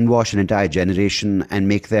to brainwash an entire generation and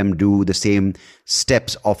make them do the same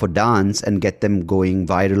steps of a dance and get them going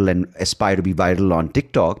viral and aspire to be viral on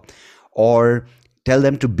TikTok, or tell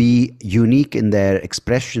them to be unique in their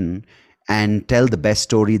expression and tell the best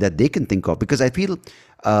story that they can think of. Because I feel,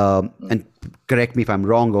 and correct me if I'm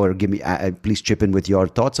wrong, or give me please chip in with your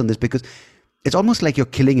thoughts on this, because it's almost like you're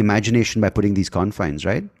killing imagination by putting these confines,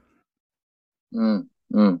 right? Mm,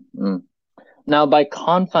 mm. Now, by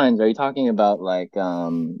confines, are you talking about like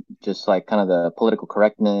just like kind of the political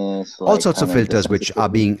correctness, All like sorts of kind of the filters which are sensitivity?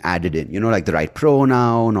 being added in, like the right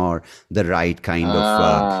pronoun or the right kind of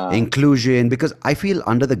Ah, inclusion. Because I feel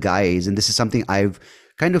under the guise, and this is something I've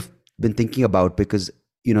kind of been thinking about, because,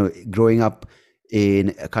 growing up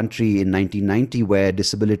in a country in 1990 where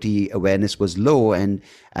disability awareness was low, and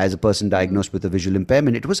as a person mm, diagnosed with a visual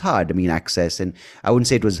impairment, it was hard. I mean, access, and I wouldn't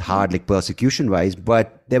say it was hard mm, like persecution wise,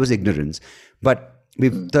 but there was ignorance. But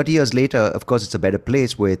we've mm, 30 years later, of course, it's a better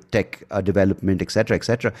place with tech development, etc.,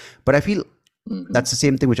 etc. But I feel mm, that's the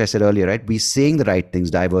same thing which I said earlier, right? We're saying the right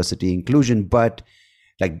things, diversity, inclusion, but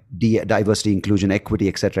like diversity, inclusion, equity,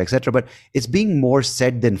 etc., etc. But it's being more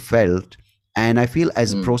said than felt. And I feel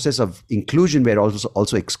as a mm, process of inclusion, we're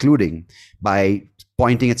also excluding by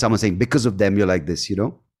pointing at someone saying, because of them, you're like this.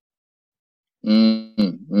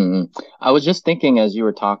 I was just thinking as you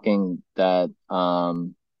were talking that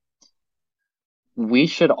we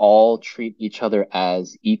should all treat each other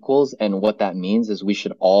as equals, and what that means is we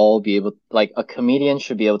should all be able, like a comedian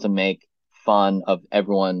should be able to make fun of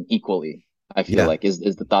everyone equally. I feel Yeah. like is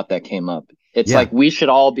the thought that came up. It's Yeah. like we should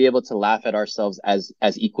all be able to laugh at ourselves as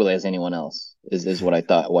equally as anyone else. Is what I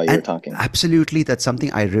thought while you were And talking. absolutely, that's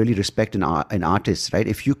something I really respect in artists, right?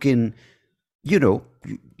 If you can, you know,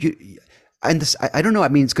 and this, I don't know. I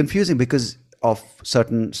mean, it's confusing because of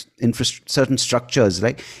certain structures,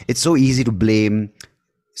 right? It's so easy to blame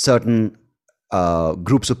certain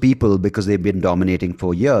groups of people because they've been dominating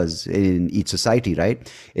for years in each society,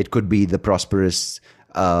 right? It could be the prosperous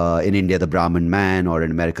in India, the Brahmin man, or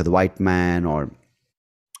in America, the white man, or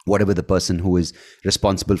whatever the person who is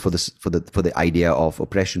responsible for this for the idea of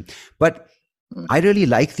oppression. But Mm, I really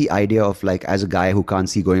like the idea of, like, as a guy who can't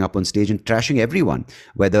see, going up on stage and trashing everyone,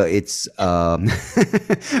 whether it's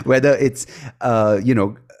whether it's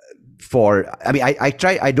for, I mean,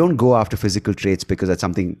 I don't go after physical traits because that's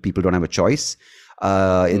something people don't have a choice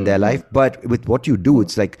in their life. mm, But with what you do, mm,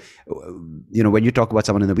 it's like, when you talk about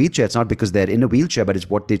someone in a wheelchair, it's not because they're in a wheelchair, but it's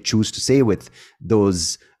what they choose to say with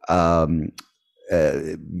those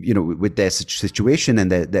with their situation,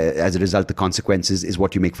 and as a result, the consequences is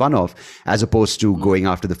what you make fun of, as opposed to mm, going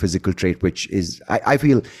after the physical trait, which is, I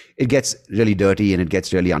feel, it gets really dirty and it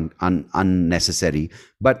gets really unnecessary.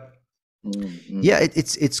 But mm, mm, yeah,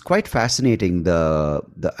 it's quite fascinating. The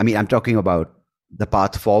I mean, I'm talking about the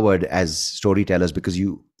path forward as storytellers, because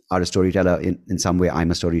you are a storyteller in some way.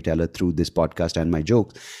 I'm a storyteller through this podcast and my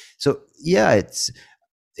jokes. So yeah, it's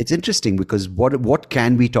interesting, because what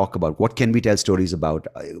can we talk about? What can we tell stories about?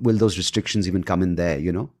 Will those restrictions even come in there?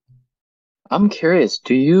 I'm curious,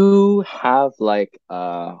 do you have like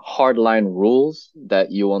hardline rules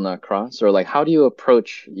that you will not cross? Or like how do you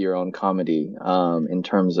approach your own comedy in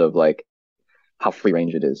terms of like how free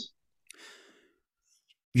range it is?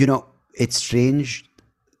 It's strange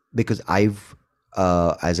because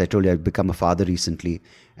as I told you, I've become a father recently,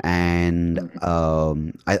 and Mhm,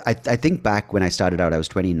 I think back when I started out, I was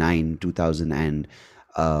 29, 2000, and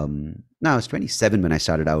no, I was 27 when I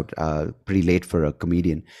started out. Pretty late for a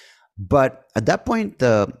comedian, but at that point,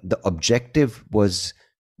 the objective was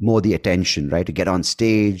more the attention, right? To get on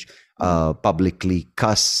stage, mm, publicly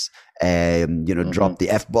cuss, mhm, drop the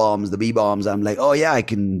F bombs, the B bombs. I'm like, oh yeah, I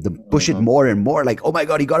can push it mhm. more and more. Like, oh my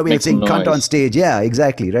God, he got away with Make some saying cunt on noise. stage. Yeah,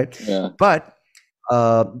 exactly, right. Yeah. But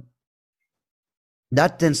uh,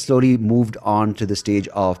 that then slowly moved on to the stage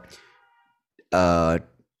of uh,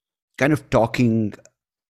 kind of talking,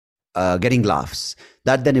 getting laughs.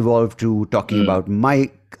 That then evolved to talking Mm, about my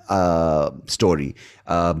story,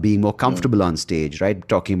 being more mm, comfortable on stage, right?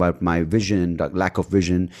 Talking about my vision, lack of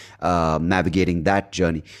vision, navigating that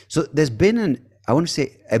journey. So there's been I want to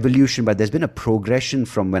say evolution, but there's been a progression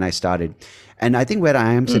from when I started. And I think where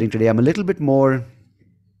I am mm, sitting today, I'm a little bit more,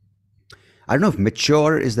 I don't know if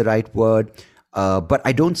mature is the right word, but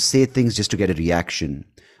I don't say things just to get a reaction.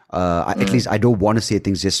 At mm, least I don't want to say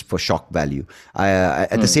things just for shock value.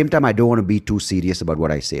 At the mm, same time, I don't want to be too serious about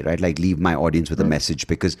what I say, right? Like leave my audience with a mm, message,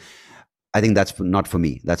 because I think that's not for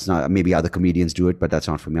me. That's not, maybe other comedians do it, but that's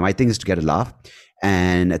not for me. My thing is to get a laugh.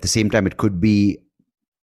 And at the same time, it could be,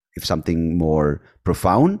 if something more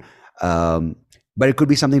profound. But it could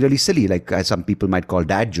be something really silly, like as some people might call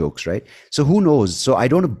dad jokes, right? So who knows? So I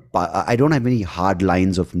don't have any hard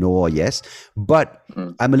lines of no or yes, but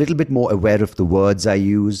mm, I'm a little bit more aware of the words I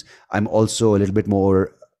use. I'm also a little bit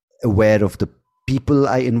more aware of the people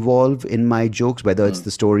I involve in my jokes, whether it's mm,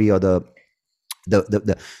 the story or the the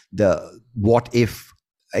the, the what if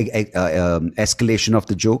escalation of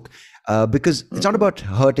the joke, because it's not mm, about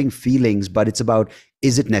hurting feelings, but it's about,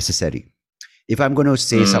 is it necessary? If I'm going to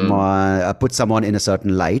say mm. someone, put someone in a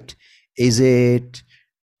certain light, is it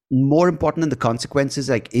more important than the consequences?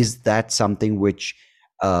 Like, is that something which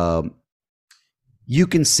um, you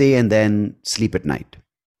can say and then sleep at night?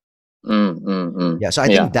 Mm, mm, mm. Yeah. So I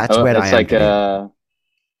Yeah, think that's where I it's am like today.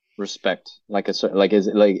 respect, like like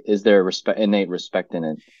is there respect, innate respect in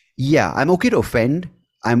it? Yeah, I'm okay to offend.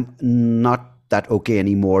 I'm not that okay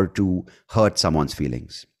anymore to hurt someone's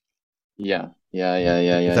feelings. Yeah, yeah, yeah,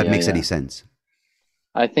 yeah, If yeah, that yeah, makes any yeah. sense.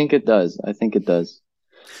 I think it does. I think it does.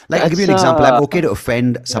 Like, I'll give you That's an example. I'm okay to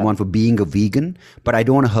offend yeah. someone for being a vegan, but I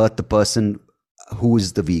don't want to hurt the person who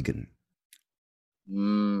is the vegan.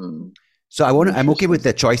 Mm, So I'm okay with interesting.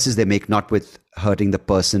 the choices they make, not with hurting the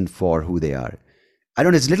person for who they are. I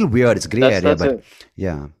don't know. It's a little weird. It's a gray area, That's but a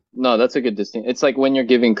yeah, no, that's a good distinction. It's like when you're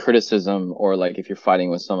giving criticism or like if you're fighting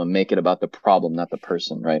with someone, make it about the problem, not the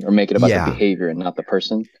person, right? Or make it about the yeah, behavior and not the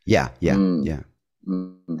person. yeah, yeah, Mm, yeah,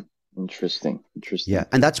 mm, interesting. yeah. Interesting.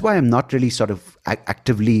 And that's why I'm not really sort of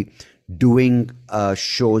actively doing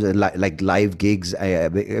shows and like live gigs.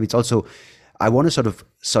 It's also, I want to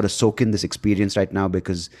sort of soak in this experience right now,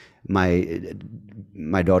 because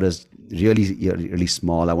my daughter's really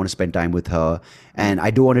small. I want to spend time with her, Mm, and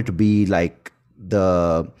I don't want it to be like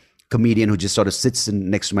the comedian who just sort of sits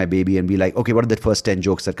next to my baby and be like, okay, what are the first 10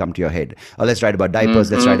 jokes that come to your head? Oh, let's write about diapers,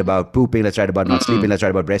 let's write mm, about pooping, let's write about not sleeping, mm, let's write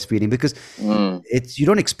about breastfeeding. Because mm. it's, you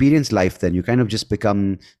don't experience life then. You kind of just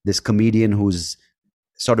become this comedian who's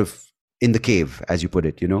sort of in the cave, as you put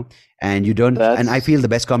it, and you don't. And I That's feel the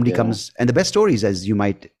best comedy yeah, comes, and the best stories, as you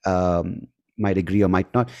might agree or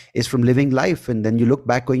might not, is from living life. And then you look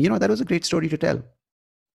back going, that was a great story to tell.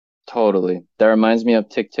 totally. That reminds me of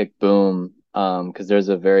Tick Tick Boom. Because there's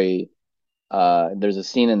a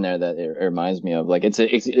scene in there that it reminds me of. Like it's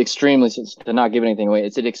extremely, to not give anything away,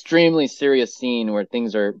 it's an extremely serious scene where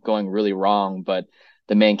things are going really wrong, but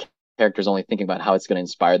the main character is only thinking about how it's going to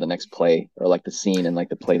inspire the next play or like the scene and like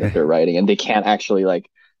the play that they're writing, and they can't actually like,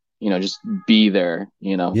 just be there,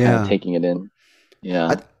 kind of Yeah. taking it in. Yeah,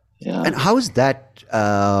 I, yeah. and how is that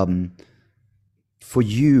for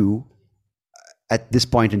you at this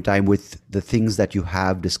point in time, with the things that you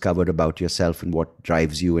have discovered about yourself and what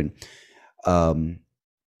drives you, and um,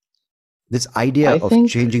 this idea I of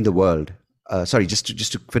think, changing the world? Sorry, just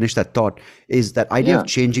to finish that thought, is that idea of yeah,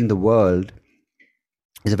 changing the world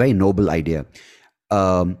is a very noble idea.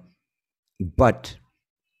 Um, but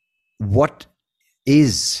what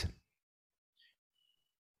is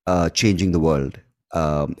changing the world?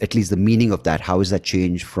 At least the meaning of that. How is that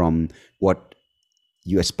changed from what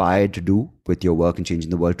you aspired to do with your work and changing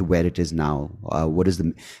the world to where it is now? What is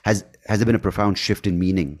the has there been a profound shift in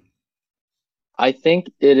meaning? I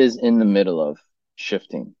think it is in the middle of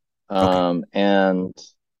shifting. Okay. And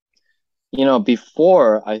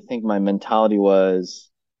before, I think my mentality was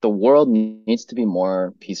the world needs to be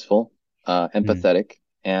more peaceful, Mm. empathetic,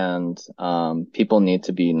 and people need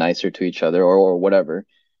to be nicer to each other, or whatever.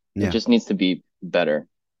 It Yeah. just needs to be better.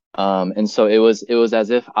 And so it was as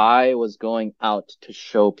if I was going out to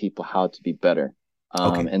show people how to be better.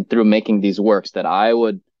 Okay. And through making these works that I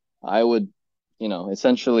would,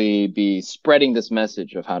 essentially be spreading this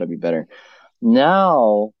message of how to be better.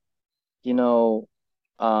 Now, you know,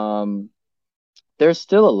 um, there's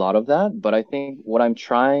still a lot of that, but I think what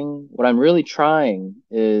I'm really trying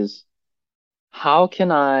is how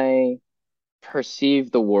can I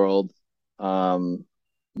perceive the world um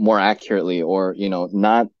more accurately, or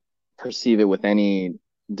not perceive it with any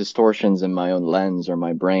distortions in my own lens or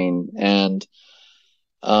my brain. And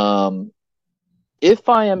um, if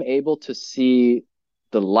I am able to see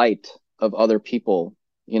the light of other people,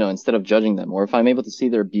 instead of judging them, or if I'm able to see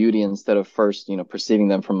their beauty instead of first, perceiving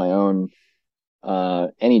them from my own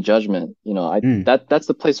any judgment, I Mm. that's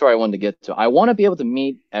the place where I want to get to. I want to be able to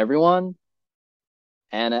meet everyone,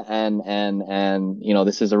 and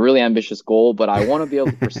this is a really ambitious goal, but I want to be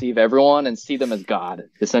able to perceive everyone and see them as God,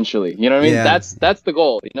 essentially. You know what I mean? Yeah. That's the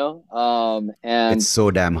goal, It's and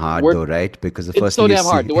so damn hard we're though, right? Because the it's first so thing you damn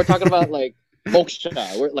hard. see. We're talking about like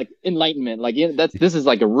moksha, we're like enlightenment, like this is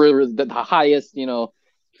like a really the highest,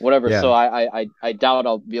 whatever. So Yeah. I doubt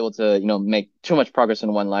I'll be able to, make too much progress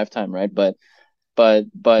in one lifetime, right? But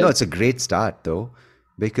No, it's a great start though,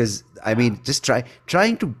 because I mean, just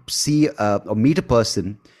trying to see or meet a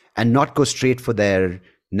person and not go straight for their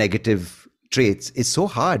negative traits is so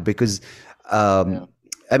hard because, um, yeah.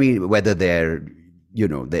 I mean, whether they're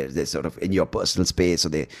they're sort of in your personal space or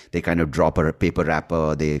they kind of drop a paper wrapper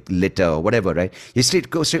or they litter or whatever, right? You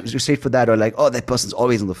go straight for that, or like, oh, that person's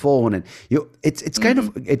always on the phone, and it's kind of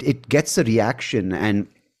Hmm. it gets a reaction. And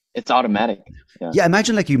It's automatic. Yeah. yeah,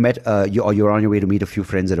 imagine like you met or you're on your way to meet a few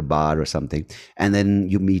friends at a bar or something, and then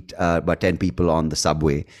you meet about 10 people on the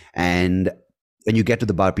subway, and when you get to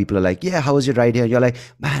the bar, people are like, yeah, how was your ride here? And you're like,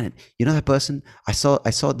 man, you know that person? I saw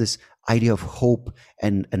this idea of hope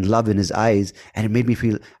and love in his eyes, and it made me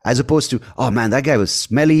feel, as opposed to, oh man, that guy was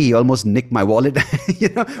smelly, he almost nicked my wallet.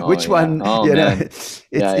 Oh Which yeah. one, Oh man. it's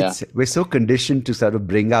Yeah, yeah. it's we're so conditioned to sort of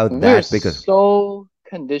bring out We're that because so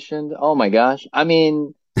conditioned. Oh my gosh. I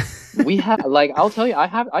mean, we have, like, I'll tell you,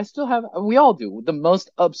 I still have, we all do the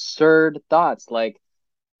most absurd thoughts, like,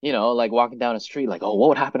 like walking down a street, like, oh, what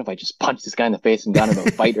would happen if I just punched this guy in the face and got into a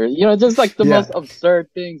fight, or just like the yeah, most absurd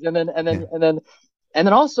things. yeah, And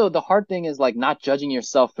then also the hard thing is like not judging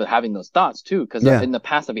yourself for having those thoughts too, because yeah, in the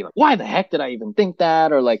past I'd be like, why the heck did I even think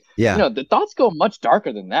that? Or like, yeah. the thoughts go much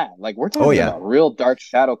darker than that. Like we're Oh talking yeah, about real dark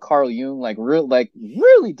shadow, Carl Jung, like real, like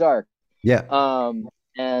really dark. yeah,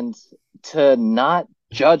 And to not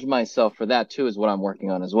judge myself for that too is what I'm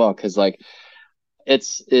working on as well. Because like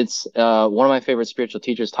it's one of my favorite spiritual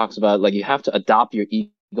teachers talks about, like, you have to adopt your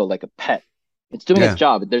ego like a pet. It's doing its yeah.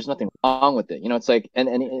 job. There's nothing wrong with it. It's like, and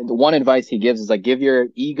the one advice he gives is like, give your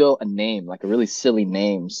ego a name, like a really silly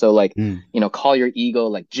name. So like, Mm, call your ego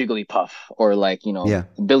like Jigglypuff, or like, yeah,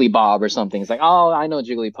 Billy Bob or something. It's like, oh, I know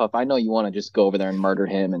Jigglypuff. I know you want to just go over there and murder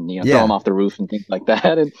him and throw him yeah. off the roof and things like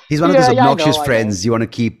that. And He's one of those yeah, yeah, obnoxious I know. friends you want to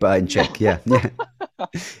keep in check. Yeah, yeah.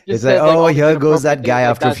 It's Just like, says like oh, all these here goes inappropriate that things. guy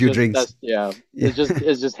Like after a that's few just drinks. that's yeah. Yeah,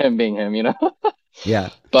 It's just him being him. yeah,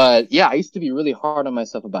 But yeah, I used to be really hard on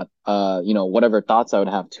myself about whatever thoughts I would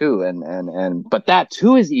have too, and but that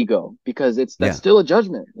too is ego, because that's yeah, still a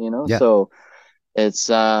judgment. yeah, So it's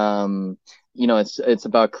it's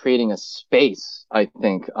about creating a space, I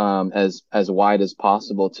think, as wide as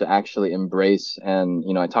possible to actually embrace, and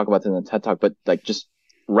I talk about this in the TED Talk, but like just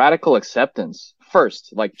radical acceptance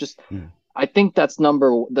first, like just mm, I think that's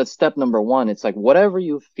step number one. It's like whatever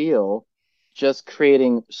you feel, just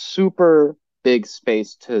creating super big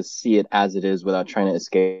space to see it as it is without trying to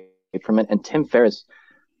escape from it. And Tim Ferriss,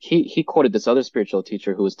 he quoted this other spiritual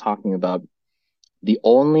teacher who was talking about the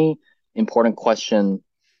only important question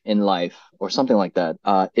in life, or something like that,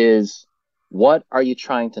 is what are you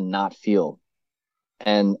trying to not feel?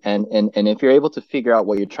 And if you're able to figure out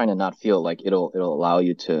what you're trying to not feel, like it'll allow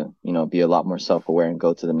you to be a lot more self-aware and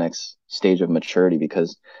go to the next stage of maturity,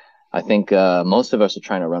 because I think most of us are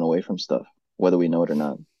trying to run away from stuff, whether we know it or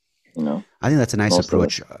not. You know, I think that's a nice most of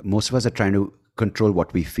approach. us. Most of us are trying to control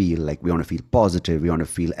what we feel. Like we want to feel positive, we want to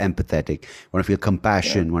feel empathetic, we want to feel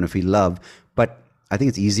Yeah. compassion, we want to feel love. But I think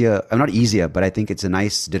it's easier. Not easier, but I think it's a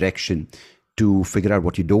nice direction to figure out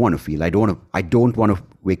what you don't want to feel. I don't want to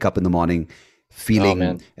wake up in the morning Oh feeling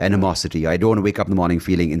man. Yeah. animosity. I don't want to wake up in the morning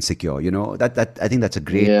feeling insecure. That I think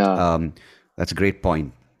Yeah. that's a great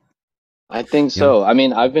point. I think You know. so. I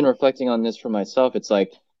mean, I've been reflecting on this for myself. It's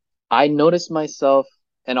like I notice myself,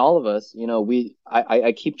 and all of us,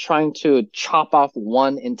 I keep trying to chop off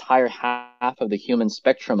one entire half of the human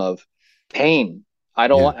spectrum of pain. I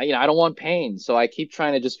don't Yeah. want, I don't want pain. So I keep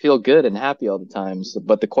trying to just feel good and happy all the time. So,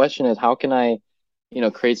 but the question is, how can I,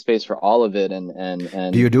 create space for all of it?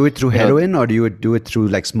 Do you do it through you know, heroin or do you do it through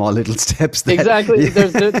like small little steps that? exactly.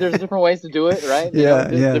 There's Yeah. there's different ways to do it, right? Yeah.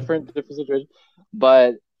 Yeah. Different situations.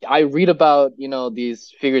 But I read about,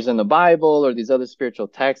 these figures in the Bible or these other spiritual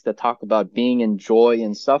texts that talk about being in joy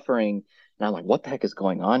and suffering. And I'm like, what the heck is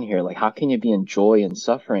going on here? Like, how can you be in joy and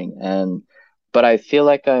suffering? But I feel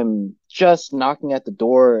like I'm just knocking at the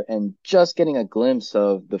door and just getting a glimpse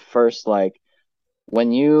of the first, like,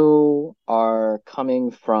 when you are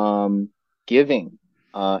coming from giving,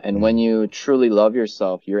 and when Mm. you truly love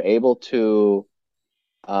yourself, you're able to,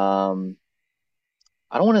 um,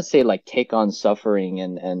 I don't want to say like take on suffering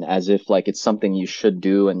and as if like it's something you should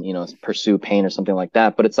do and pursue pain or something like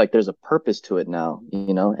that, but it's like there's a purpose to it now,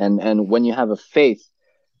 and when you have a faith,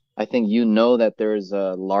 I think that there's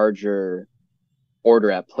a larger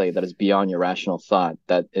order at play that is beyond your rational thought,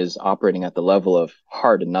 that is operating at the level of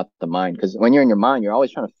heart and not the mind. Because when you're in your mind, you're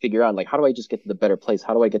always trying to figure out, like, how do I just get to the better place?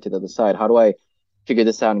 How do I get to the other side? How do I figure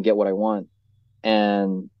this out and get what I want?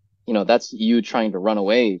 And that's you trying to run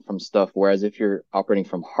away from stuff. Whereas if you're operating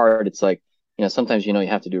from heart, it's like, sometimes you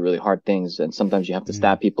have to do really hard things, and sometimes you have to Mm.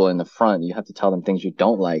 stab people in the front. You have to tell them things you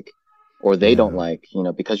don't like or they don't Yeah. like,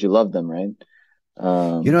 because you love them, right?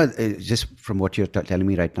 You Um, know, just from what you're telling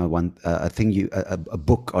me right now, one a thing a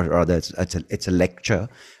book, or rather, it's a lecture.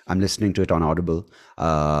 I'm listening to it on Audible.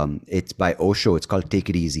 It's by Osho. It's called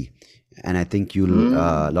 "Take It Easy," and I think you'll a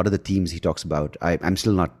mm, lot of the themes he talks about. I'm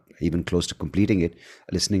still not even close to completing it,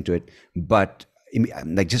 listening to it, but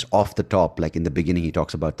like just off the top, like in the beginning, he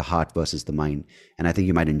talks about the heart versus the mind, and I think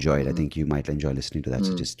you might enjoy it. I mm, think you might enjoy listening to that.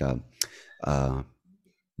 So mm. just uh,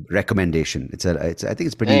 recommendation. I think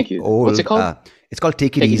it's Thank pretty you. What's it old. called? It's called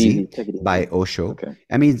Take It Take it Easy easy. Take it by easy. Osho. Okay.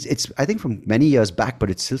 I mean, it's I think from many years back, but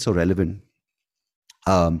it's still so relevant.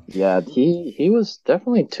 Um, Yeah, he was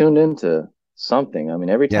definitely tuned into something. I mean,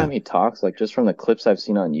 every yeah. time he talks, like just from the clips I've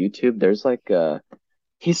seen on YouTube, there's like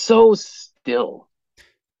he's so still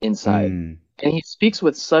inside. Mm, And he speaks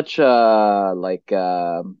with such I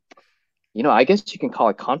guess you can call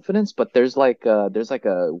it confidence, but there's like a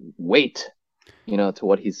weight, to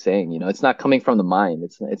what he's saying. It's not coming from the mind.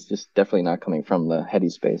 It's just definitely not coming from the heady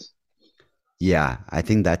space. yeah, I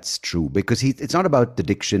think that's true because it's not about the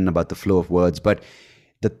diction, about the flow of words, but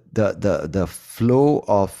the flow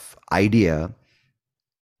of idea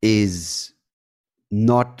is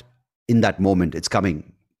not in that moment. It's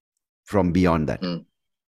coming from beyond that. Mm,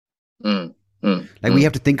 mm, mm, Like we mm,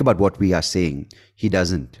 have to think about what we are saying. He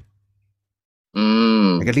doesn't.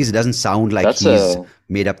 Like mm. at least it doesn't sound like That's he's a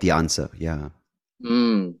made up the answer. Yeah.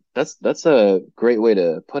 that's a great way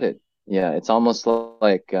to put it. Yeah, it's almost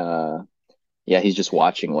like yeah, he's just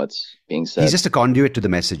watching what's being He's said. just a conduit to the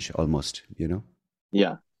message almost.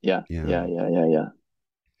 Yeah, yeah, Yeah. yeah, yeah, yeah, yeah.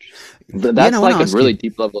 Yeah, I That's want to like a ask you. really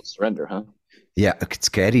deep level of surrender, huh? Yeah, it's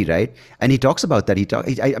scary, right? And he talks about that.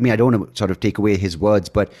 I mean, I don't want to sort of take away his words,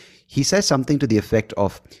 but he says something to the effect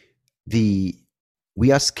of the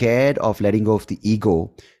we are scared of letting go of the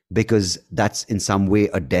ego because that's in some way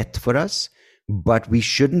a death for us, but we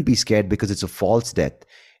shouldn't be scared because it's a false death.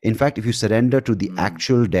 In fact, if you surrender to the Mm,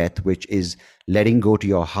 actual death, which is letting go to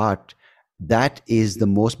your heart, that is the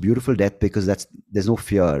most beautiful death because there's no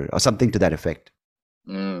fear or something to that effect.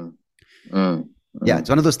 mm, mm, Yeah, it's mm,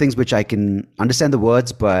 one of those things which I can understand the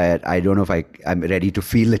words, but I don't know if I'm ready to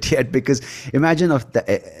feel it yet. Because imagine of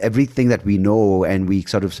everything that we know and we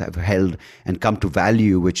sort of have held and come to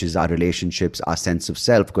value, which is our relationships, our sense of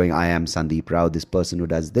self. Going, I am Sandeep Rao, this person who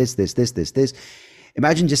does this.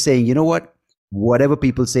 Imagine just saying, you know what? Whatever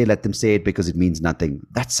people say, let them say it because it means nothing.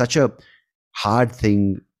 That's such a hard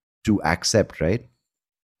thing to accept, right?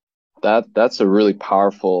 that's a really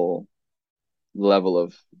powerful level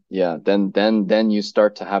of, yeah, then you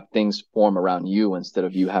start to have things form around you instead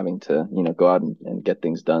of you having to, go out and get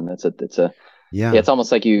things done. Yeah, Yeah. it's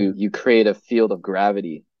almost like you create a field of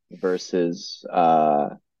gravity versus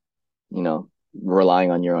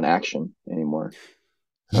relying on your own action anymore.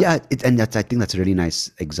 Huh. Yeah, and I think that's a really nice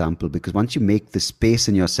example because once you make the space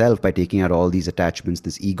in yourself by taking out all these attachments,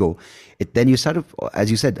 this ego, then you sort of, as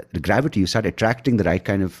you said, the gravity, you start attracting the right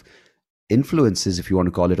kind of influences, if you want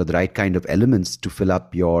to call it, or the right kind of elements to fill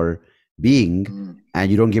up your being, Mm, and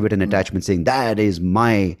you don't give it an mm, attachment saying that is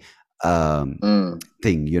my um, mm.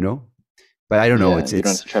 thing. But I don't know. Yeah, It's you don't have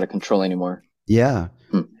it's to try to control anymore. yeah.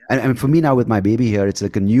 Hmm. And for me now with my baby here, it's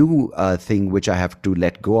like a new thing which I have to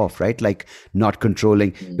let go of, right? Like not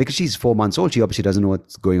controlling Mm. because she's 4 months old. She obviously doesn't know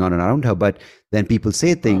what's going on around her. But then people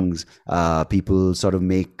say Wow. things. People sort of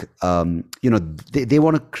make, they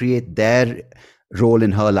want to create their role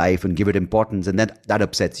in her life and give it importance, and then that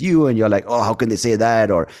upsets you, and you're like, oh, how can they say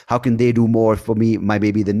that, or how can they do more for me, my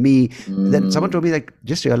baby, than me? Then someone told Mm, me like,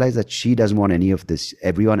 just realize that she doesn't want any of this.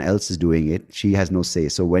 Everyone else is doing it. She has no say.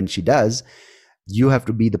 So when she does, you have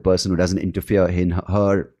to be the person who doesn't interfere in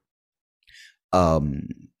her um,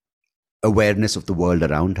 awareness of the world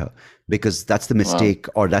around her, because that's the wow. mistake,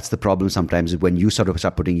 or that's the problem sometimes, is when you sort of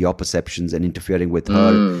start putting your perceptions and interfering with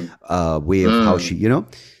her Mm, way of how mm. she.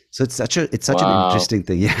 So it's such an Wow. interesting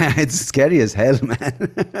thing. Yeah, it's scary as hell, man.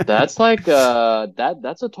 That's like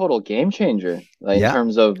that's a total game changer, like, in Yeah.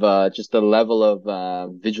 terms of just the level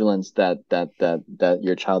of vigilance that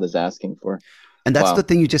your child is asking for. And that's the Wow.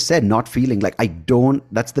 thing you just said, not feeling like I don't,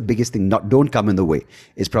 that's the biggest thing. Not, don't come in the way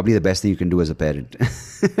is probably the best thing you can do as a parent.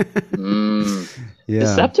 Mm.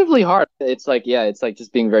 Yeah. Deceptively hard. It's like, yeah, it's like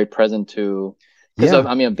just being very present to, because Yeah.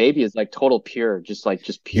 I mean, a baby is like total pure,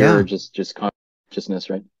 just pure, Yeah. just consciousness,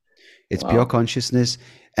 right? It's pure Wow. consciousness.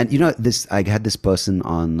 And this, I had this person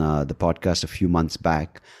on the podcast a few months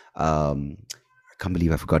back. I can't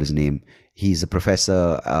believe I forgot his name. He's a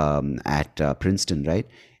professor at Princeton, right?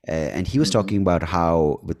 And he was Hmm. talking about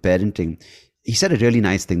how with parenting, he said a really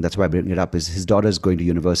nice thing. That's why I bring it up. Is his daughter's going to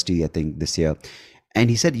university, I think, this year. And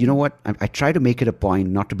he said, you know what? I try to make it a point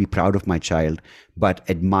not to be proud of my child, but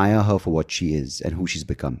admire her for what she is and who she's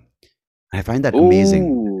become. I find that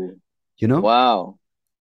amazing. Ooh. You know, Wow.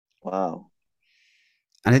 Wow.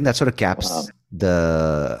 I think that sort of Wow. caps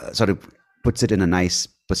the sort of puts it in a nice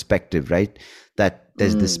perspective, right? That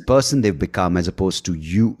there's this Mm. person they've become as opposed to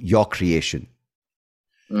your creation.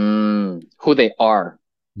 Mm. Who they are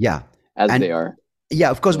Yeah. as they And are. yeah,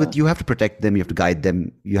 of course, Yeah. with you have to protect them, you have to guide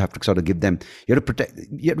them, you have to sort of give them, you have to protect,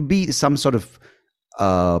 you have to be some sort of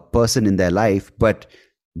person in their life, but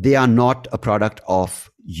they are not a product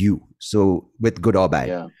of you. So, with good or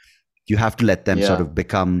bad, Yeah. you have to let them sort Yeah. of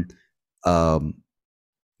become um,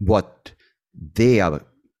 what they are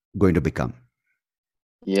going to become.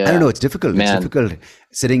 I don't know. Yeah. It's difficult. It's Man. difficult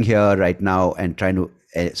sitting here right now and trying to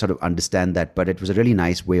sort of understand that. But it was a really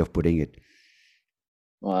nice way of putting it.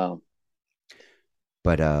 Wow.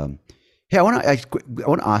 But hey, I want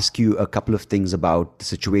to ask you a couple of things about the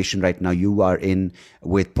situation right now you are in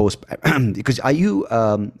with post. Because are you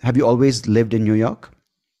have you always lived in New York?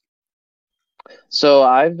 So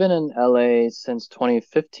I've been in LA since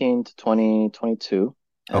 2015 to 2022.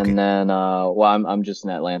 Okay. And then well, I'm just in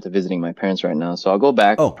Atlanta visiting my parents right now. So I'll go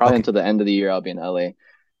back Oh, probably okay. until the end of the year. I'll be in LA.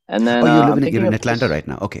 And Oh, then you're I'm thinking in of Atlanta just, right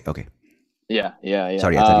now. Okay, okay. yeah, yeah, yeah.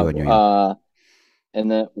 Sorry, I thought you were in New York. And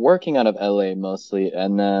then working out of LA mostly.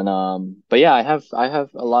 And then but yeah, I have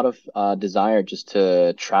a lot of desire just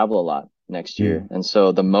to travel a lot next year. Mm, And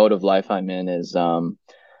so the mode of life I'm in is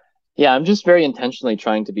yeah, I'm just very intentionally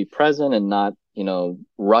trying to be present and not,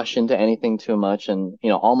 rush into anything too much, and,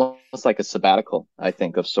 almost like a sabbatical, I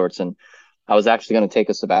think, of sorts. And I was actually going to take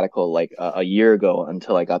a sabbatical like a year ago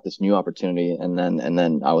until I got this new opportunity, and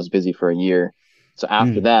then I was busy for a year. So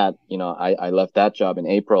after mm, that, I left that job in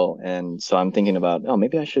April, and so I'm thinking about, oh,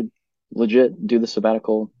 maybe I should legit do the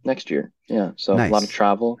sabbatical next year. Yeah, so a lot of nice.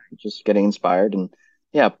 travel, just getting inspired, and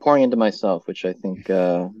yeah, pouring into myself, which I think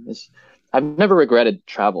is I've never regretted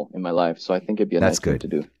travel in my life, so I think it'd be a That's nice thing good. to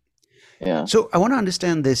do. Yeah. So I want to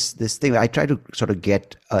understand this thing. I try to sort of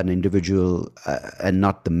get an individual and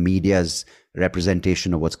not the media's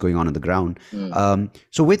representation of what's going on the ground. Mm,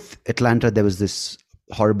 So with Atlanta, there was this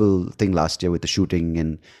horrible thing last year with the shooting,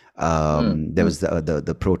 and mm, there mm, was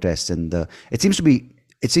the protests, and it seems to be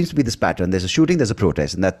this pattern. There's a shooting, there's a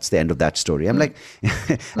protest, and that's the end of that story. I'm mm, like,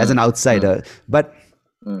 as an mm, mm, outsider, but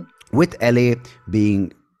mm, with LA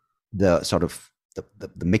being the sort of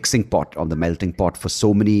the mixing pot or the melting pot for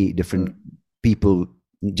so many different mm, people,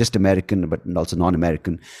 just American but also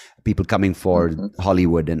non-American people coming for mm,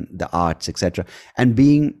 Hollywood and the arts, etc. And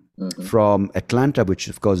being mm, from Atlanta, which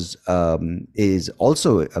of course is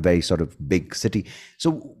also a very sort of big city.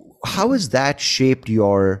 So how mm. has that shaped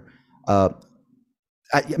your? Uh,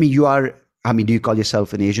 I mean, you are. I mean, do you call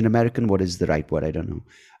yourself an Asian American? What is the right word? I don't know.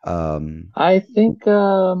 I think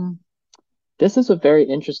this is a very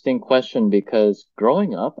interesting question because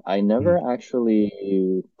growing up, I Mm, never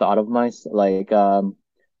actually thought of myself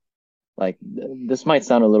this might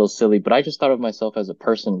sound a little silly, but I just thought of myself as a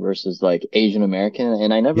person versus like Asian American,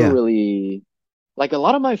 and I never yeah. really like a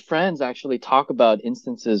lot of my friends actually talk about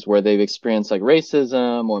instances where they've experienced like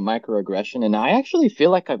racism or microaggression, and I actually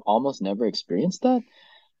feel like I've almost never experienced that.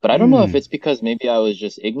 But I don't know if Mm, it's because maybe I was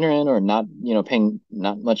just ignorant or not, paying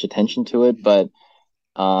not much attention to it. But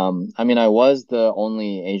I mean, I was the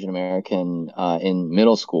only Asian American in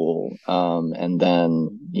middle school, and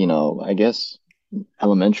then, I guess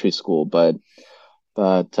elementary school, but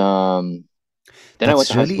then I went That's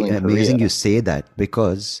to high school really in amazing Korea. you say that,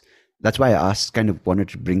 because that's why I asked, kind of wanted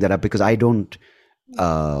to bring that up, because I don't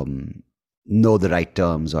um, know the right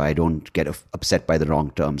terms, or I don't get upset by the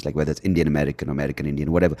wrong terms, like whether it's Indian American or American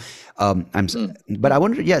Indian, whatever. Mm, But I mm,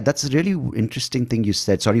 wonder, yeah, that's a really interesting thing you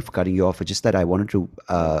said. Sorry for cutting you off. It's just that I wanted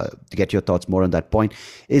yes. to get your thoughts more on that point.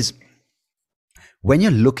 Is when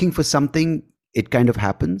you're looking for something, it kind of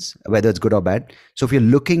happens, whether it's good or bad. So if you're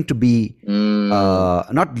looking to be Mm,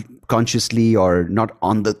 not consciously or not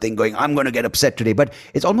on the thing going, I'm going to get upset today, but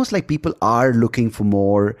it's almost like people are looking for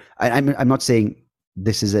more. I'm not saying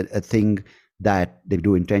this is a thing that they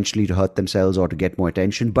do intentionally to hurt themselves or to get more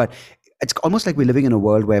attention, but it's almost like we're living in a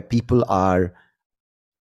world where people are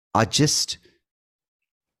just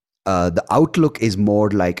the outlook is more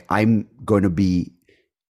like I'm going to be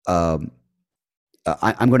um,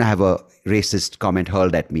 I'm going to have a racist comment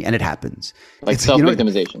hurled at me, and it happens. like It's you know,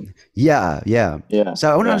 self-victimization. yeah, yeah. Yeah,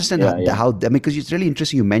 So I want to yeah, understand yeah, yeah. how I mean, because it's really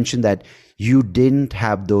interesting. You mentioned that you didn't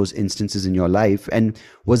have those instances in your life, and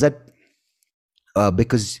was that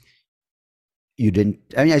because you didn't?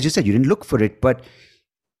 I mean, as you said, you didn't look for it, but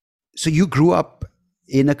so you grew up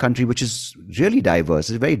in a country which is really diverse.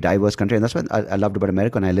 It's a very diverse country, and that's what I loved about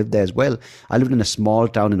America. And I lived there as well. I lived in a small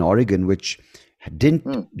town in Oregon, which didn't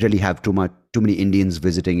Hmm, really have too many Indians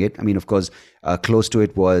visiting it. I mean, of course, close to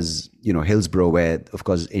it was Hillsborough, where of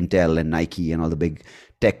course Intel and Nike and all the big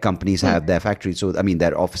tech companies hmm, have their factories. So I mean,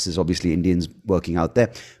 their offices, obviously Indians working out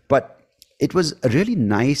there, but it was a really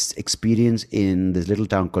nice experience in this little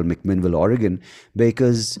town called McMinnville, Oregon,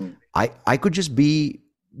 because hmm, I could just be,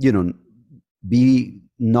 you know, be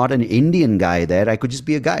not an Indian guy there. I could just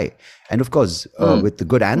be a guy, and of course, hmm, with the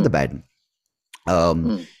good and the hmm, bad.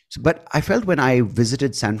 Um, hmm, but I felt when I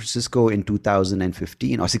visited San Francisco in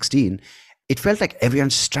 2015 or 16, it felt like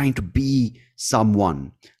everyone's trying to be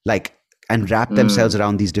someone, like, and wrap themselves hmm,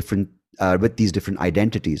 around these different with these different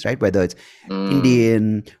identities, right? Whether it's hmm,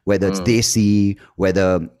 Indian, whether it's hmm, Desi,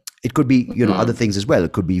 whether it could be other hmm. things as well.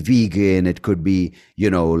 It could be vegan. It could be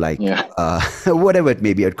like Yeah, whatever it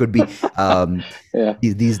may be. It could be um, yeah.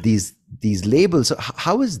 these labels. So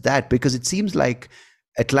how is that? Because it seems like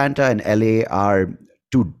Atlanta and LA are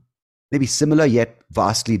two maybe similar yet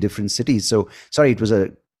vastly different cities. So sorry, it was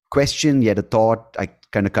a question yet a thought. I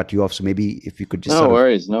kind of cut you off. So maybe if you could just No sort of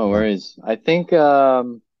worries, no yeah. worries. I think,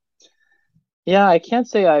 yeah, I can't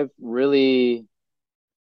say I've really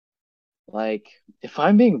like, if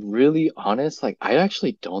I'm being really honest, like I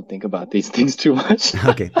actually don't think about these things too much.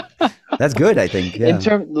 Okay, that's good. I think In yeah,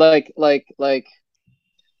 terms,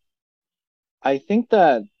 I think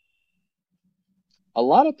that a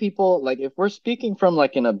lot of people, like, if we're speaking from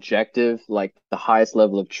like an objective, like the highest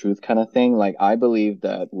level of truth kind of thing, like I believe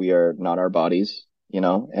that we are not our bodies,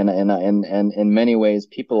 and in many ways,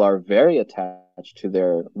 people are very attached to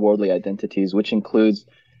their worldly identities, which includes,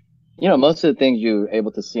 most of the things you're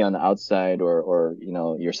able to see on the outside, or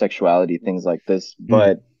your sexuality, things like this. mm,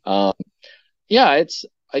 But yeah,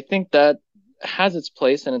 I think that has its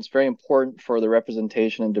place, and it's very important for the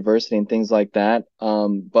representation and diversity and things like that.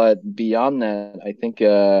 But beyond that, I think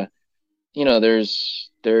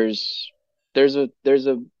there's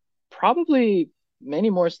a probably many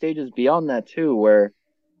more stages beyond that too, where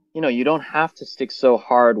you don't have to stick so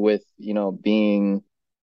hard with being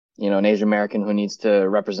an Asian American who needs to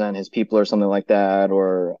represent his people or something like that,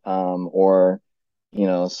 or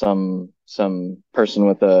some person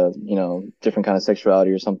with a different kind of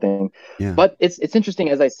sexuality or something. yeah, But it's interesting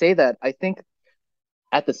as I say that. I think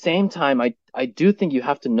at the same time, I do think you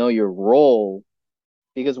have to know your role,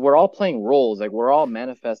 because we're all playing roles. Like, we're all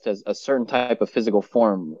manifest as a certain type of physical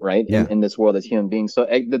form, right? In yeah, in this world as human beings. So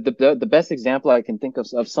the best example I can think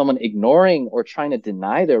of someone ignoring or trying to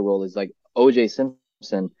deny their role is like O.J.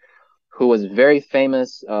 Simpson, who was a very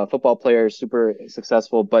famous football player, super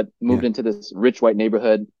successful, but moved yeah, into this rich white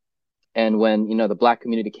neighborhood. And when the black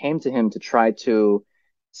community came to him to try to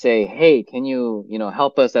say, "Hey, can you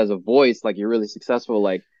help us as a voice? Like, you're really successful.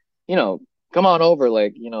 Like, you know, come on over.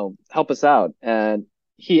 Like, help us out." And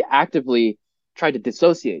he actively tried to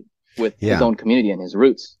dissociate with his yeah, own community and his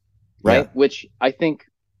roots, yeah, right? Which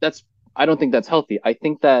that's I don't think that's healthy. I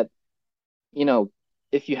think that you know,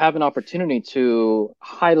 if you have an opportunity to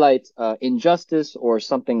highlight injustice or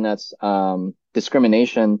something that's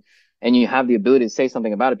discrimination, and you have the ability to say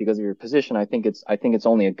something about it because of your position, I think it's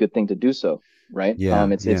only a good thing to do so, right? yeah,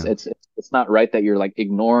 yeah, It's not right that you're like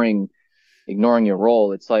ignoring your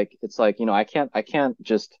role. It's like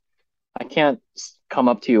I can't come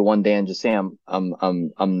up to you one day and just say I'm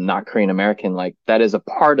not Korean American. Like, that is a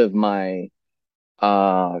part of my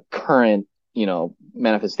current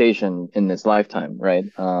manifestation in this lifetime, right?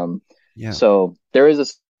 yeah, So there is a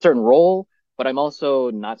certain role, but I'm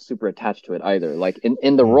also not super attached to it either. Like,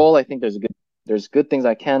 in the mm, role, I think there's good things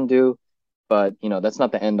I can do, but that's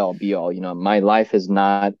not the end all be all. My life is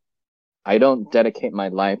not. I don't dedicate my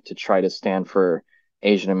life to try to stand for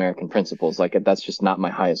Asian American principles. Like, that's just not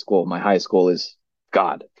my highest goal. My highest goal is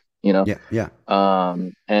God, you know? yeah, yeah,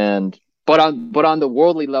 And but on the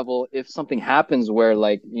worldly level, if something happens where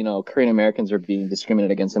like, Korean Americans are being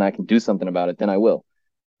discriminated against and I can do something about it, then I will,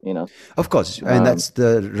 you know. Of course, and Um, that's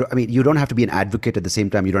the. I mean, you don't have to be an advocate at the same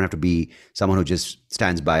time. You don't have to be someone who just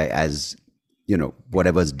stands by as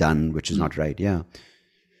whatever's done, which is not right. Yeah.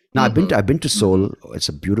 Now hmm I've been to hmm Seoul. It's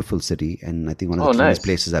a beautiful city, and I think one of the Oh, cleanest nice.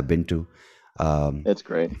 places I've been to. Um, It's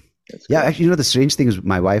great. It's yeah, great. actually, the strange thing is,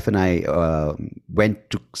 my wife and I went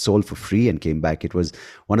to Seoul for free and came back. It was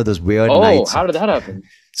one of those weird Oh, nights. how did that happen?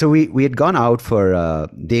 So we had gone out for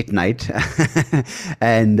date night,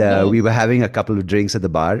 and we were Nice. having a couple of drinks at the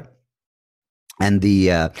bar. And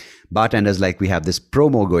the bartender's like, we have this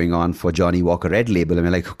promo going on for Johnny Walker Red Label. And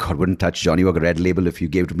we're like, oh, God, wouldn't touch Johnny Walker Red Label if you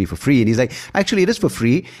gave it to me for free. And he's like, actually, it is for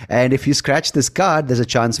free. And if you scratch this card, there's a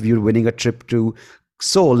chance of you winning a trip to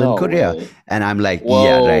Seoul in No Korea. way. And I'm like,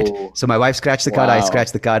 yeah, right. Whoa. So my wife scratched the card, I Wow.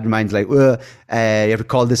 scratched the card. Mine's like, you have to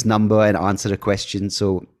call this number and answer a question.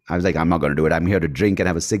 So I was like, I'm not going to do it. I'm here to drink and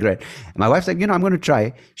have a cigarette. And my wife's like, I'm going to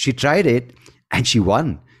try. She tried it and she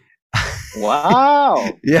won.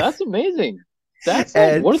 Wow. Yeah. That's amazing. That's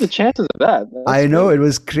like, And what are the chances of that? That's I know great. it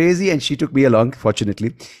was crazy, and she took me along,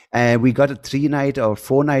 fortunately. And we got a 3 night or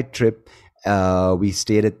 4 night trip. We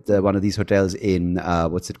stayed at one of these hotels in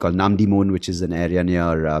what's it called, Namdaemun, which is an area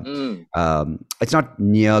near. Mm. It's not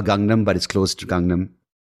near Gangnam, but it's close to Gangnam.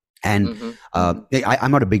 And hmm hmm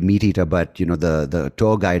I'm not a big meat eater, but the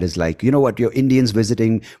tour guide is like, you know what, you're Indians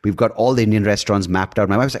visiting. We've got all the Indian restaurants mapped out.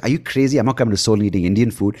 My wife's like, are you crazy? I'm not coming to Seoul eating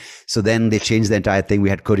Indian food. So then they changed the entire thing. We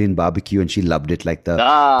had Korean barbecue, and she loved it, like the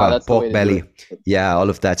That's the way pork to do belly, it. yeah, all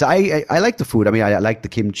of that. So I like the food. I mean, I like the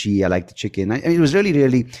kimchi. I like the chicken. I mean, it was really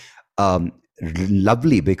really um,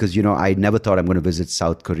 lovely because I never thought I'm going to visit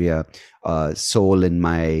South Korea, Seoul in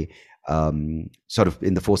my sort of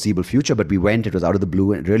in the foreseeable future. But we went. It was out of the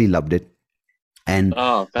blue, and really loved it. And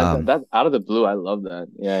Oh, fantastic. um, That's out of the blue. I love that.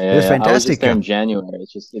 Yeah, it yeah, was yeah. I was just fantastic, there in January.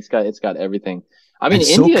 It's got everything. I mean, and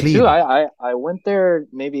so India too. clean. I went there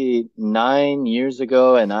maybe 9 years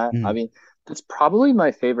ago, and I Mm, mean, that's probably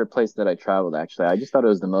my favorite place that I traveled, actually. I just thought it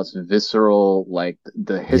was the most visceral, like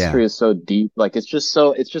the yeah, history is so deep. Like it's just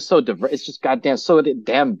so diverse. It's just goddamn so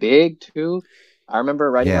damn big too. I remember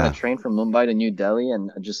riding on a yeah. train from Mumbai to New Delhi and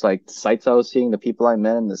just like the sights I was seeing, the people I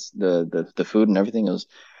met, and the food and everything.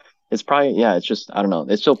 It's probably, yeah, it's just, I don't know.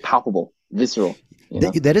 It's so palpable, visceral, you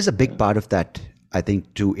know? There is a big Yeah. part of that, I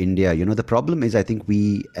think, to India. The problem is, I think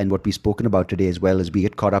and what we've spoken about today as well, is we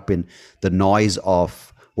get caught up in the noise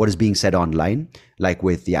of what is being said online, like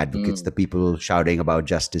with the advocates, the Mm, people shouting about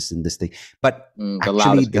justice and this thing. But the actually,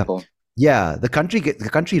 loudest people. the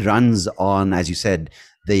country runs on, as you said,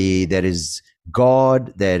 there is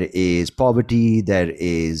God, there is poverty, there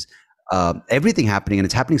is everything happening, and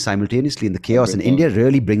it's happening simultaneously in the chaos. And India Everything.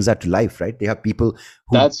 really brings that to life, right? They have people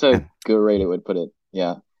who, That's a good way to put it.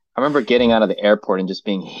 Yeah. I remember getting out of the airport and just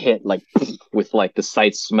being hit like with like the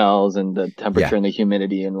sight smells and the yeah. temperature and the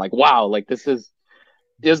humidity and like, wow, like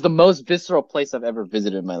is the most visceral place I've ever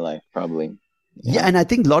visited in my life, probably. Yeah, Yeah. and I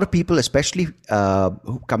think a lot of people, especially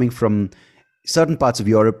coming from certain parts of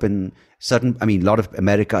Europe and I mean, a lot of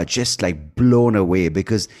America, are just like blown away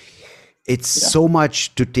because it's Yeah. so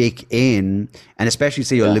much to take in. And especially,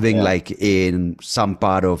 say you're Yeah. living Yeah. like in some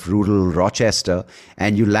part of rural Rochester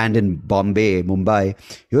and you land in Bombay, Mumbai,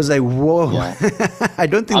 you was like, whoa, Yeah. I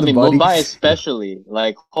don't think I the mean, body, Mumbai especially,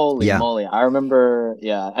 like, holy yeah, moly. I remember,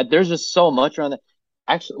 yeah, there's just so much around that.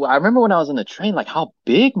 Actually, well, I remember when I was on the train, like how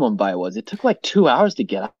big Mumbai was. It took like 2 hours to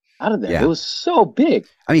get out of there. It yeah. was so big.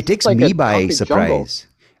 I mean, it It looked takes like me a by concrete jungle. surprise.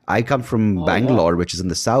 I come from Oh yeah, Bangalore, which is in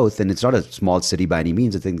the south, and it's not a small city by any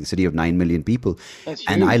means. I think the city of 9 million people, that's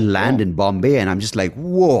and I huge. land Yeah. in Bombay, and I'm just like,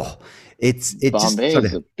 whoa! It just Bombay sort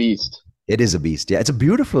is of a beast. it is a beast. Yeah, it's a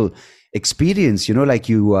beautiful experience. Like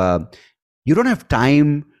you don't have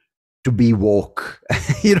time to be woke.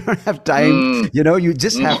 You don't have time. Mm. You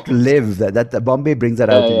just have to Mm. live. That Bombay brings that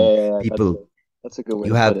Yeah, out yeah, in yeah, yeah. people. That's a good way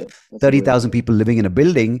You to put have it. That's a good way to 30,000 put it. people living in a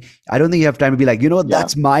building. I don't think you have time to be like, Yeah.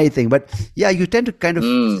 that's my thing. But yeah, you tend to kind of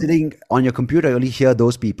Mm. sitting on your computer, only hear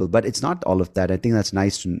those people. But it's not all of that. I think that's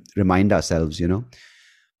nice to remind ourselves.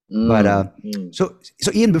 But Mm. Mm.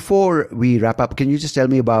 so Ian, before we wrap up, can you just tell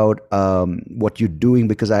me about what you're doing?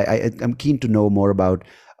 Because I'm keen to know more about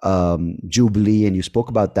Jubilee, and you spoke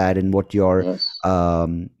about that and what your Yes.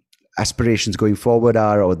 um, aspirations going forward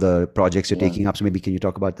are, or the projects you're Yeah. taking up. So maybe can you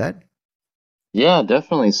talk about that? Yeah,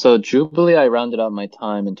 definitely. So Jubilee, I rounded out my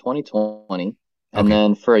time in 2020. And Okay.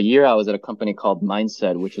 then for a year, I was at a company called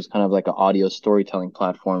Mindset, which was kind of like an audio storytelling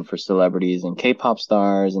platform for celebrities and K-pop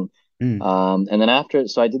stars. Mm, And then after,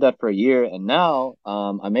 so I did that for a year. And now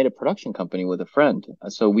I made a production company with a friend.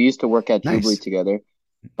 So we used to work at Jubilee nice, together,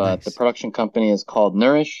 but the nice. production company is called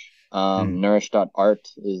Nourish. Mm.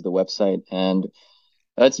 Nourish.art is the website, and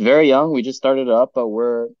it's very young. We just started it up, but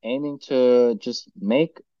we're aiming to just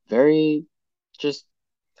make very just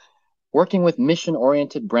working with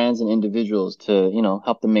mission-oriented brands and individuals to,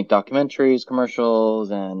 help them make documentaries,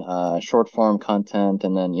 commercials, and short form content,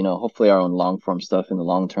 and then, hopefully our own long form stuff in the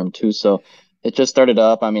long term too. So it just started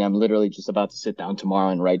up. I mean, I'm literally just about to sit down tomorrow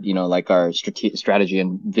and write, like our strategy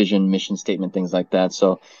and vision, mission statement, things like that.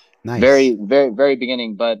 So Nice. very, very, very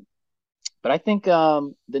beginning, but I think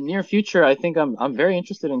the near future, I think I'm very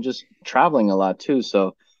interested in just traveling a lot too.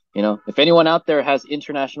 So, if anyone out there has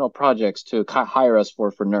international projects to hire us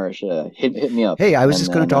for Nourish, hit me up. Hey, I was And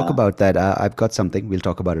just going to then talk about that. I've got something. We'll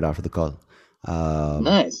talk about it after the call.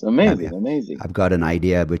 nice, Yeah, yeah. amazing, amazing. I've got an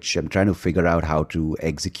idea which I'm trying to figure out how to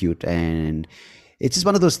execute, and it's just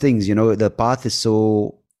one of those things. The path is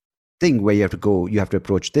so thing where you have to go, you have to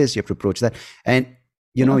approach this, you have to approach that, and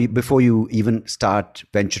Yeah. before you even start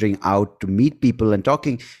venturing out to meet people and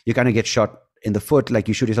talking, you kind of get shot in the foot, like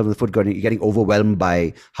you shoot yourself in the foot, you're getting overwhelmed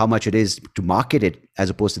by how much it is to market it as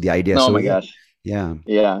opposed to the idea. Oh So my yeah, gosh. yeah,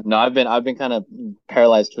 Yeah. No, I've been kind of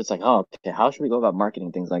paralyzed to it's like, oh, okay, how should we go about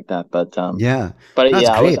marketing things like that? yeah. But No, that's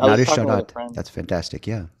yeah, I was great. I was Nourish talking with a art. friend. That's fantastic.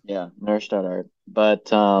 Yeah. Yeah, Nourish.art.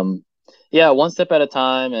 But yeah, one step at a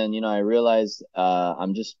time. And I realized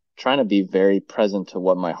I'm just trying to be very present to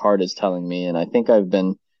what my heart is telling me. And I think I've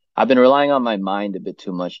been relying on my mind a bit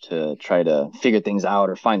too much to try to figure things out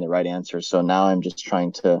or find the right answer. So now I'm just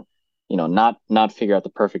trying to, not figure out the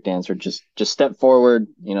perfect answer, just step forward,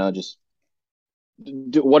 just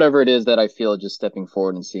do whatever it is that I feel, just stepping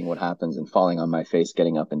forward and seeing what happens and falling on my face,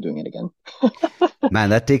 getting up and doing it again. Man,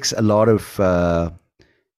 that takes a lot of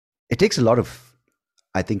it takes a lot of,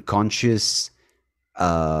 I think, conscious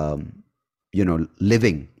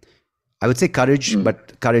living. I would say courage, Mm.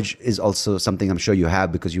 but courage is also something I'm sure you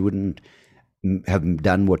have, because you wouldn't have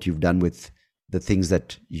done what you've done with the things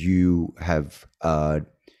that you have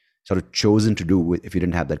sort of chosen to do with, if you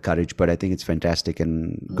didn't have that courage. But I think it's fantastic,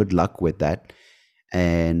 and Mm. good luck with that.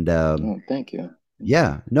 And Oh, thank you. Thank you.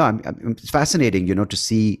 yeah, no, it's fascinating, to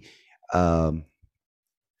see. Um,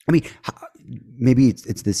 I mean, maybe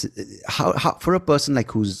it's this. How for a person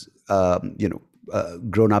like who's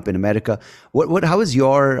grown up in America, how is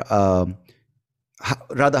your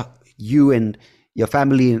rather you and your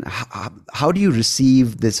family, and how do you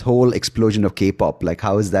receive this whole explosion of K-pop? Like,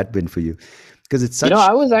 how has that been for you? Because it's such,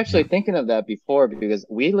 I was actually yeah, thinking of that before because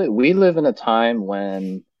we live in a time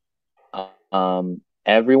when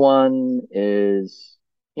everyone is,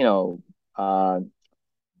 you know, uh,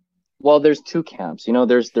 well, there's two camps.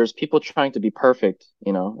 There's people trying to be perfect,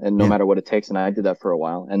 and no yeah, matter what it takes, and I did that for a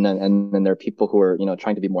while. And then there are people who are,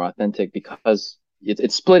 trying to be more authentic because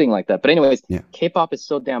it's splitting like that. But anyways, yeah, K-pop is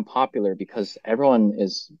so damn popular because everyone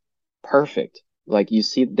is perfect. Like you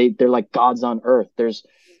see, they're like gods on earth.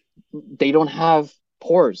 They don't have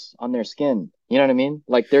pores on their skin. You know what I mean?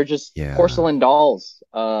 Like they're just yeah, porcelain dolls.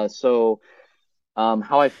 So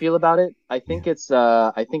how I feel about it, yeah. I think it's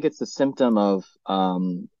the symptom of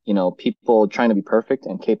people trying to be perfect,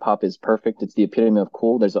 and K-pop is perfect. It's the epitome of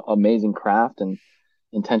cool. There's an amazing craft and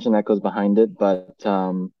intention that goes behind it, but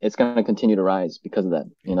it's going to continue to rise because of that.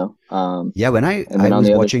 Yeah, when And I then on was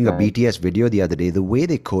the other watching a side, BTS video the other day, the way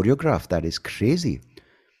they choreograph that is crazy.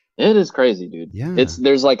 it is crazy, dude. Yeah.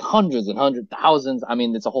 There's like hundreds and hundreds, thousands. I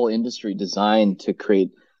mean, it's a whole industry designed to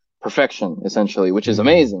create perfection, essentially, which is Mm.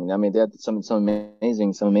 amazing. I mean, they had some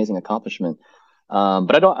amazing accomplishment.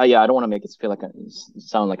 But I don't want to make it feel like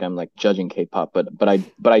sound like I'm like judging K-pop, but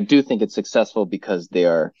I do think it's successful because they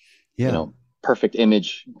are, you Yeah. know, perfect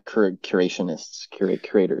image curationists,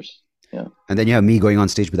 curators. Yeah. And then you have me going on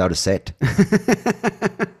stage without a set.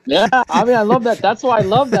 Yeah, I mean, I love that. That's why I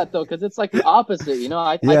love that though, because it's like the opposite.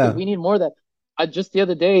 I think Yeah. we need more of that. I just the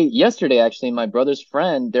other day, yesterday actually, my brother's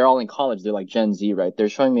friend, they're all in college. They're like Gen Z, right? They're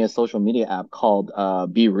showing me a social media app called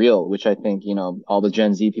Be Real, which I think, all the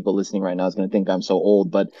Gen Z people listening right now is going to think I'm so old,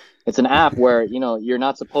 but it's an app where, you're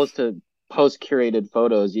not supposed to post curated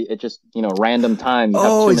photos. It just, random time. You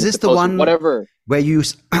have Oh, two is minutes this to the post one whatever. where you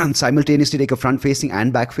simultaneously take a front facing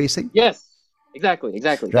and back facing? Yes, exactly,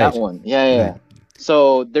 exactly. That Right. one. Yeah, yeah, Right. yeah.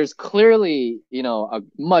 So there's clearly,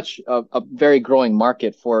 a very growing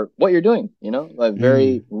market for what you're doing, like Mm.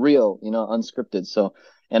 very real, unscripted. So,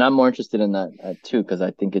 and I'm more interested in that too, because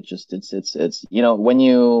I think it's, when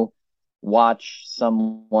you watch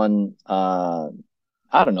someone,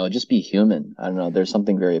 I don't know, just be human. I don't know. There's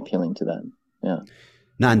something very appealing to that. Yeah.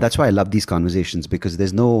 No, and that's why I love these conversations, because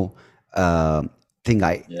there's no uh, thing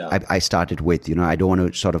Yeah. I started with. I don't want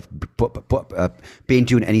to sort of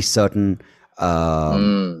paint you in any certain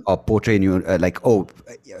Mm. or portray you like, oh,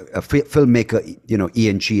 a filmmaker,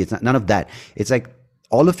 Ien Chi. It's not, none of that. It's like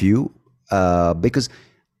all of you, because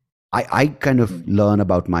I kind of Mm. learn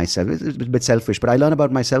about myself. It's a bit selfish, but I learn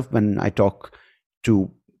about myself when I talk to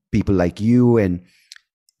people like you. And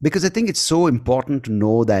because I think it's so important to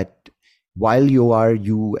know that while you are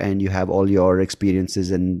you and you have all your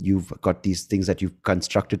experiences and you've got these things that you've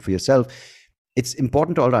constructed for yourself, it's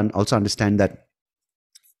important to also understand that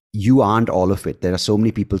you aren't all of it. There are so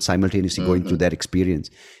many people simultaneously going through Hmm. that experience.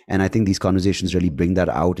 And I think these conversations really bring that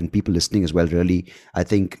out, and people listening as well really, I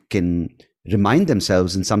think, can remind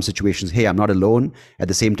themselves in some situations, hey, I'm not alone. At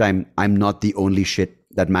the same time, I'm not the only shit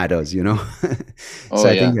that matters, you know? Oh So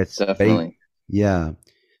I think yeah, that's very, definitely. yeah.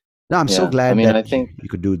 No, I'm so Yeah. I glad mean, that I think you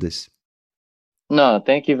could do this. no,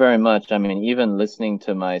 thank you very much. I mean, even listening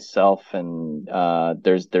to myself and I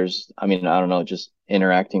mean, I don't know, just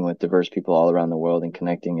interacting with diverse people all around the world and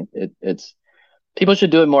connecting it's people should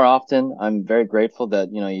do it more often. I'm very grateful that,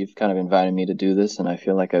 you've kind of invited me to do this and I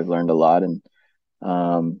feel like I've learned a lot and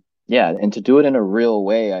yeah, and to do it in a real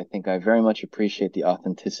way, I think I very much appreciate the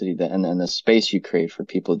authenticity and the space you create for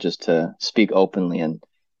people just to speak openly and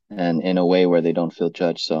in a way where they don't feel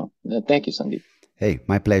judged. So, thank you, Sandeep. Hey,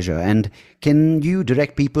 my pleasure. And can you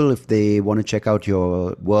direct people if they want to check out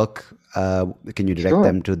your work? Can you direct Sure.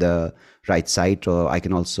 them to the right site, or I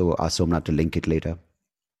can also ask Somnath to link it later?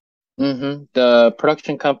 The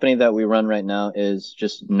production company that we run right now is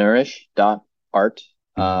just nourish.art.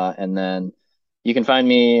 Mhm. And then you can find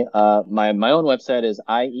me, my own website is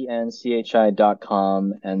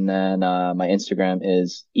ienchi.com. And then my Instagram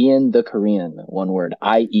is Ian the Korean, one word,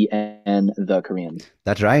 Ien the Korean.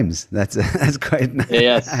 That rhymes. That's that's quite.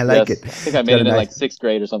 Yes, I like it. yes. I think I It's made got a it in nice. like sixth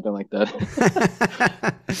grade or something like that.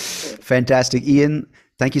 Fantastic, Ian.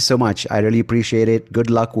 Thank you so much. I really appreciate it. Good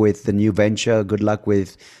luck with the new venture. Good luck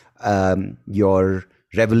with your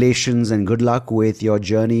revelations, and good luck with your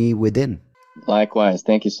journey within. Likewise.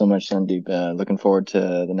 Thank you so much, Sandeep. Looking forward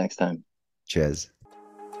to the next time. Cheers.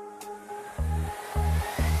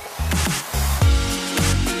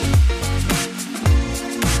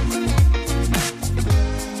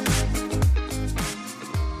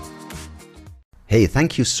 Hey,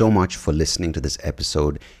 thank you so much for listening to this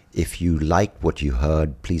episode. If you liked what you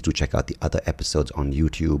heard, please do check out the other episodes on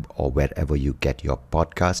YouTube or wherever you get your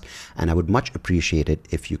podcast. And I would much appreciate it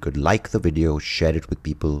if you could like the video, share it with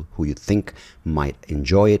people who you think might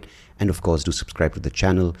enjoy it, and of course, do subscribe to the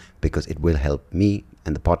channel because it will help me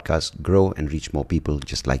and the podcast grow and reach more people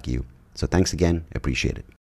just like you. So thanks again. Appreciate it.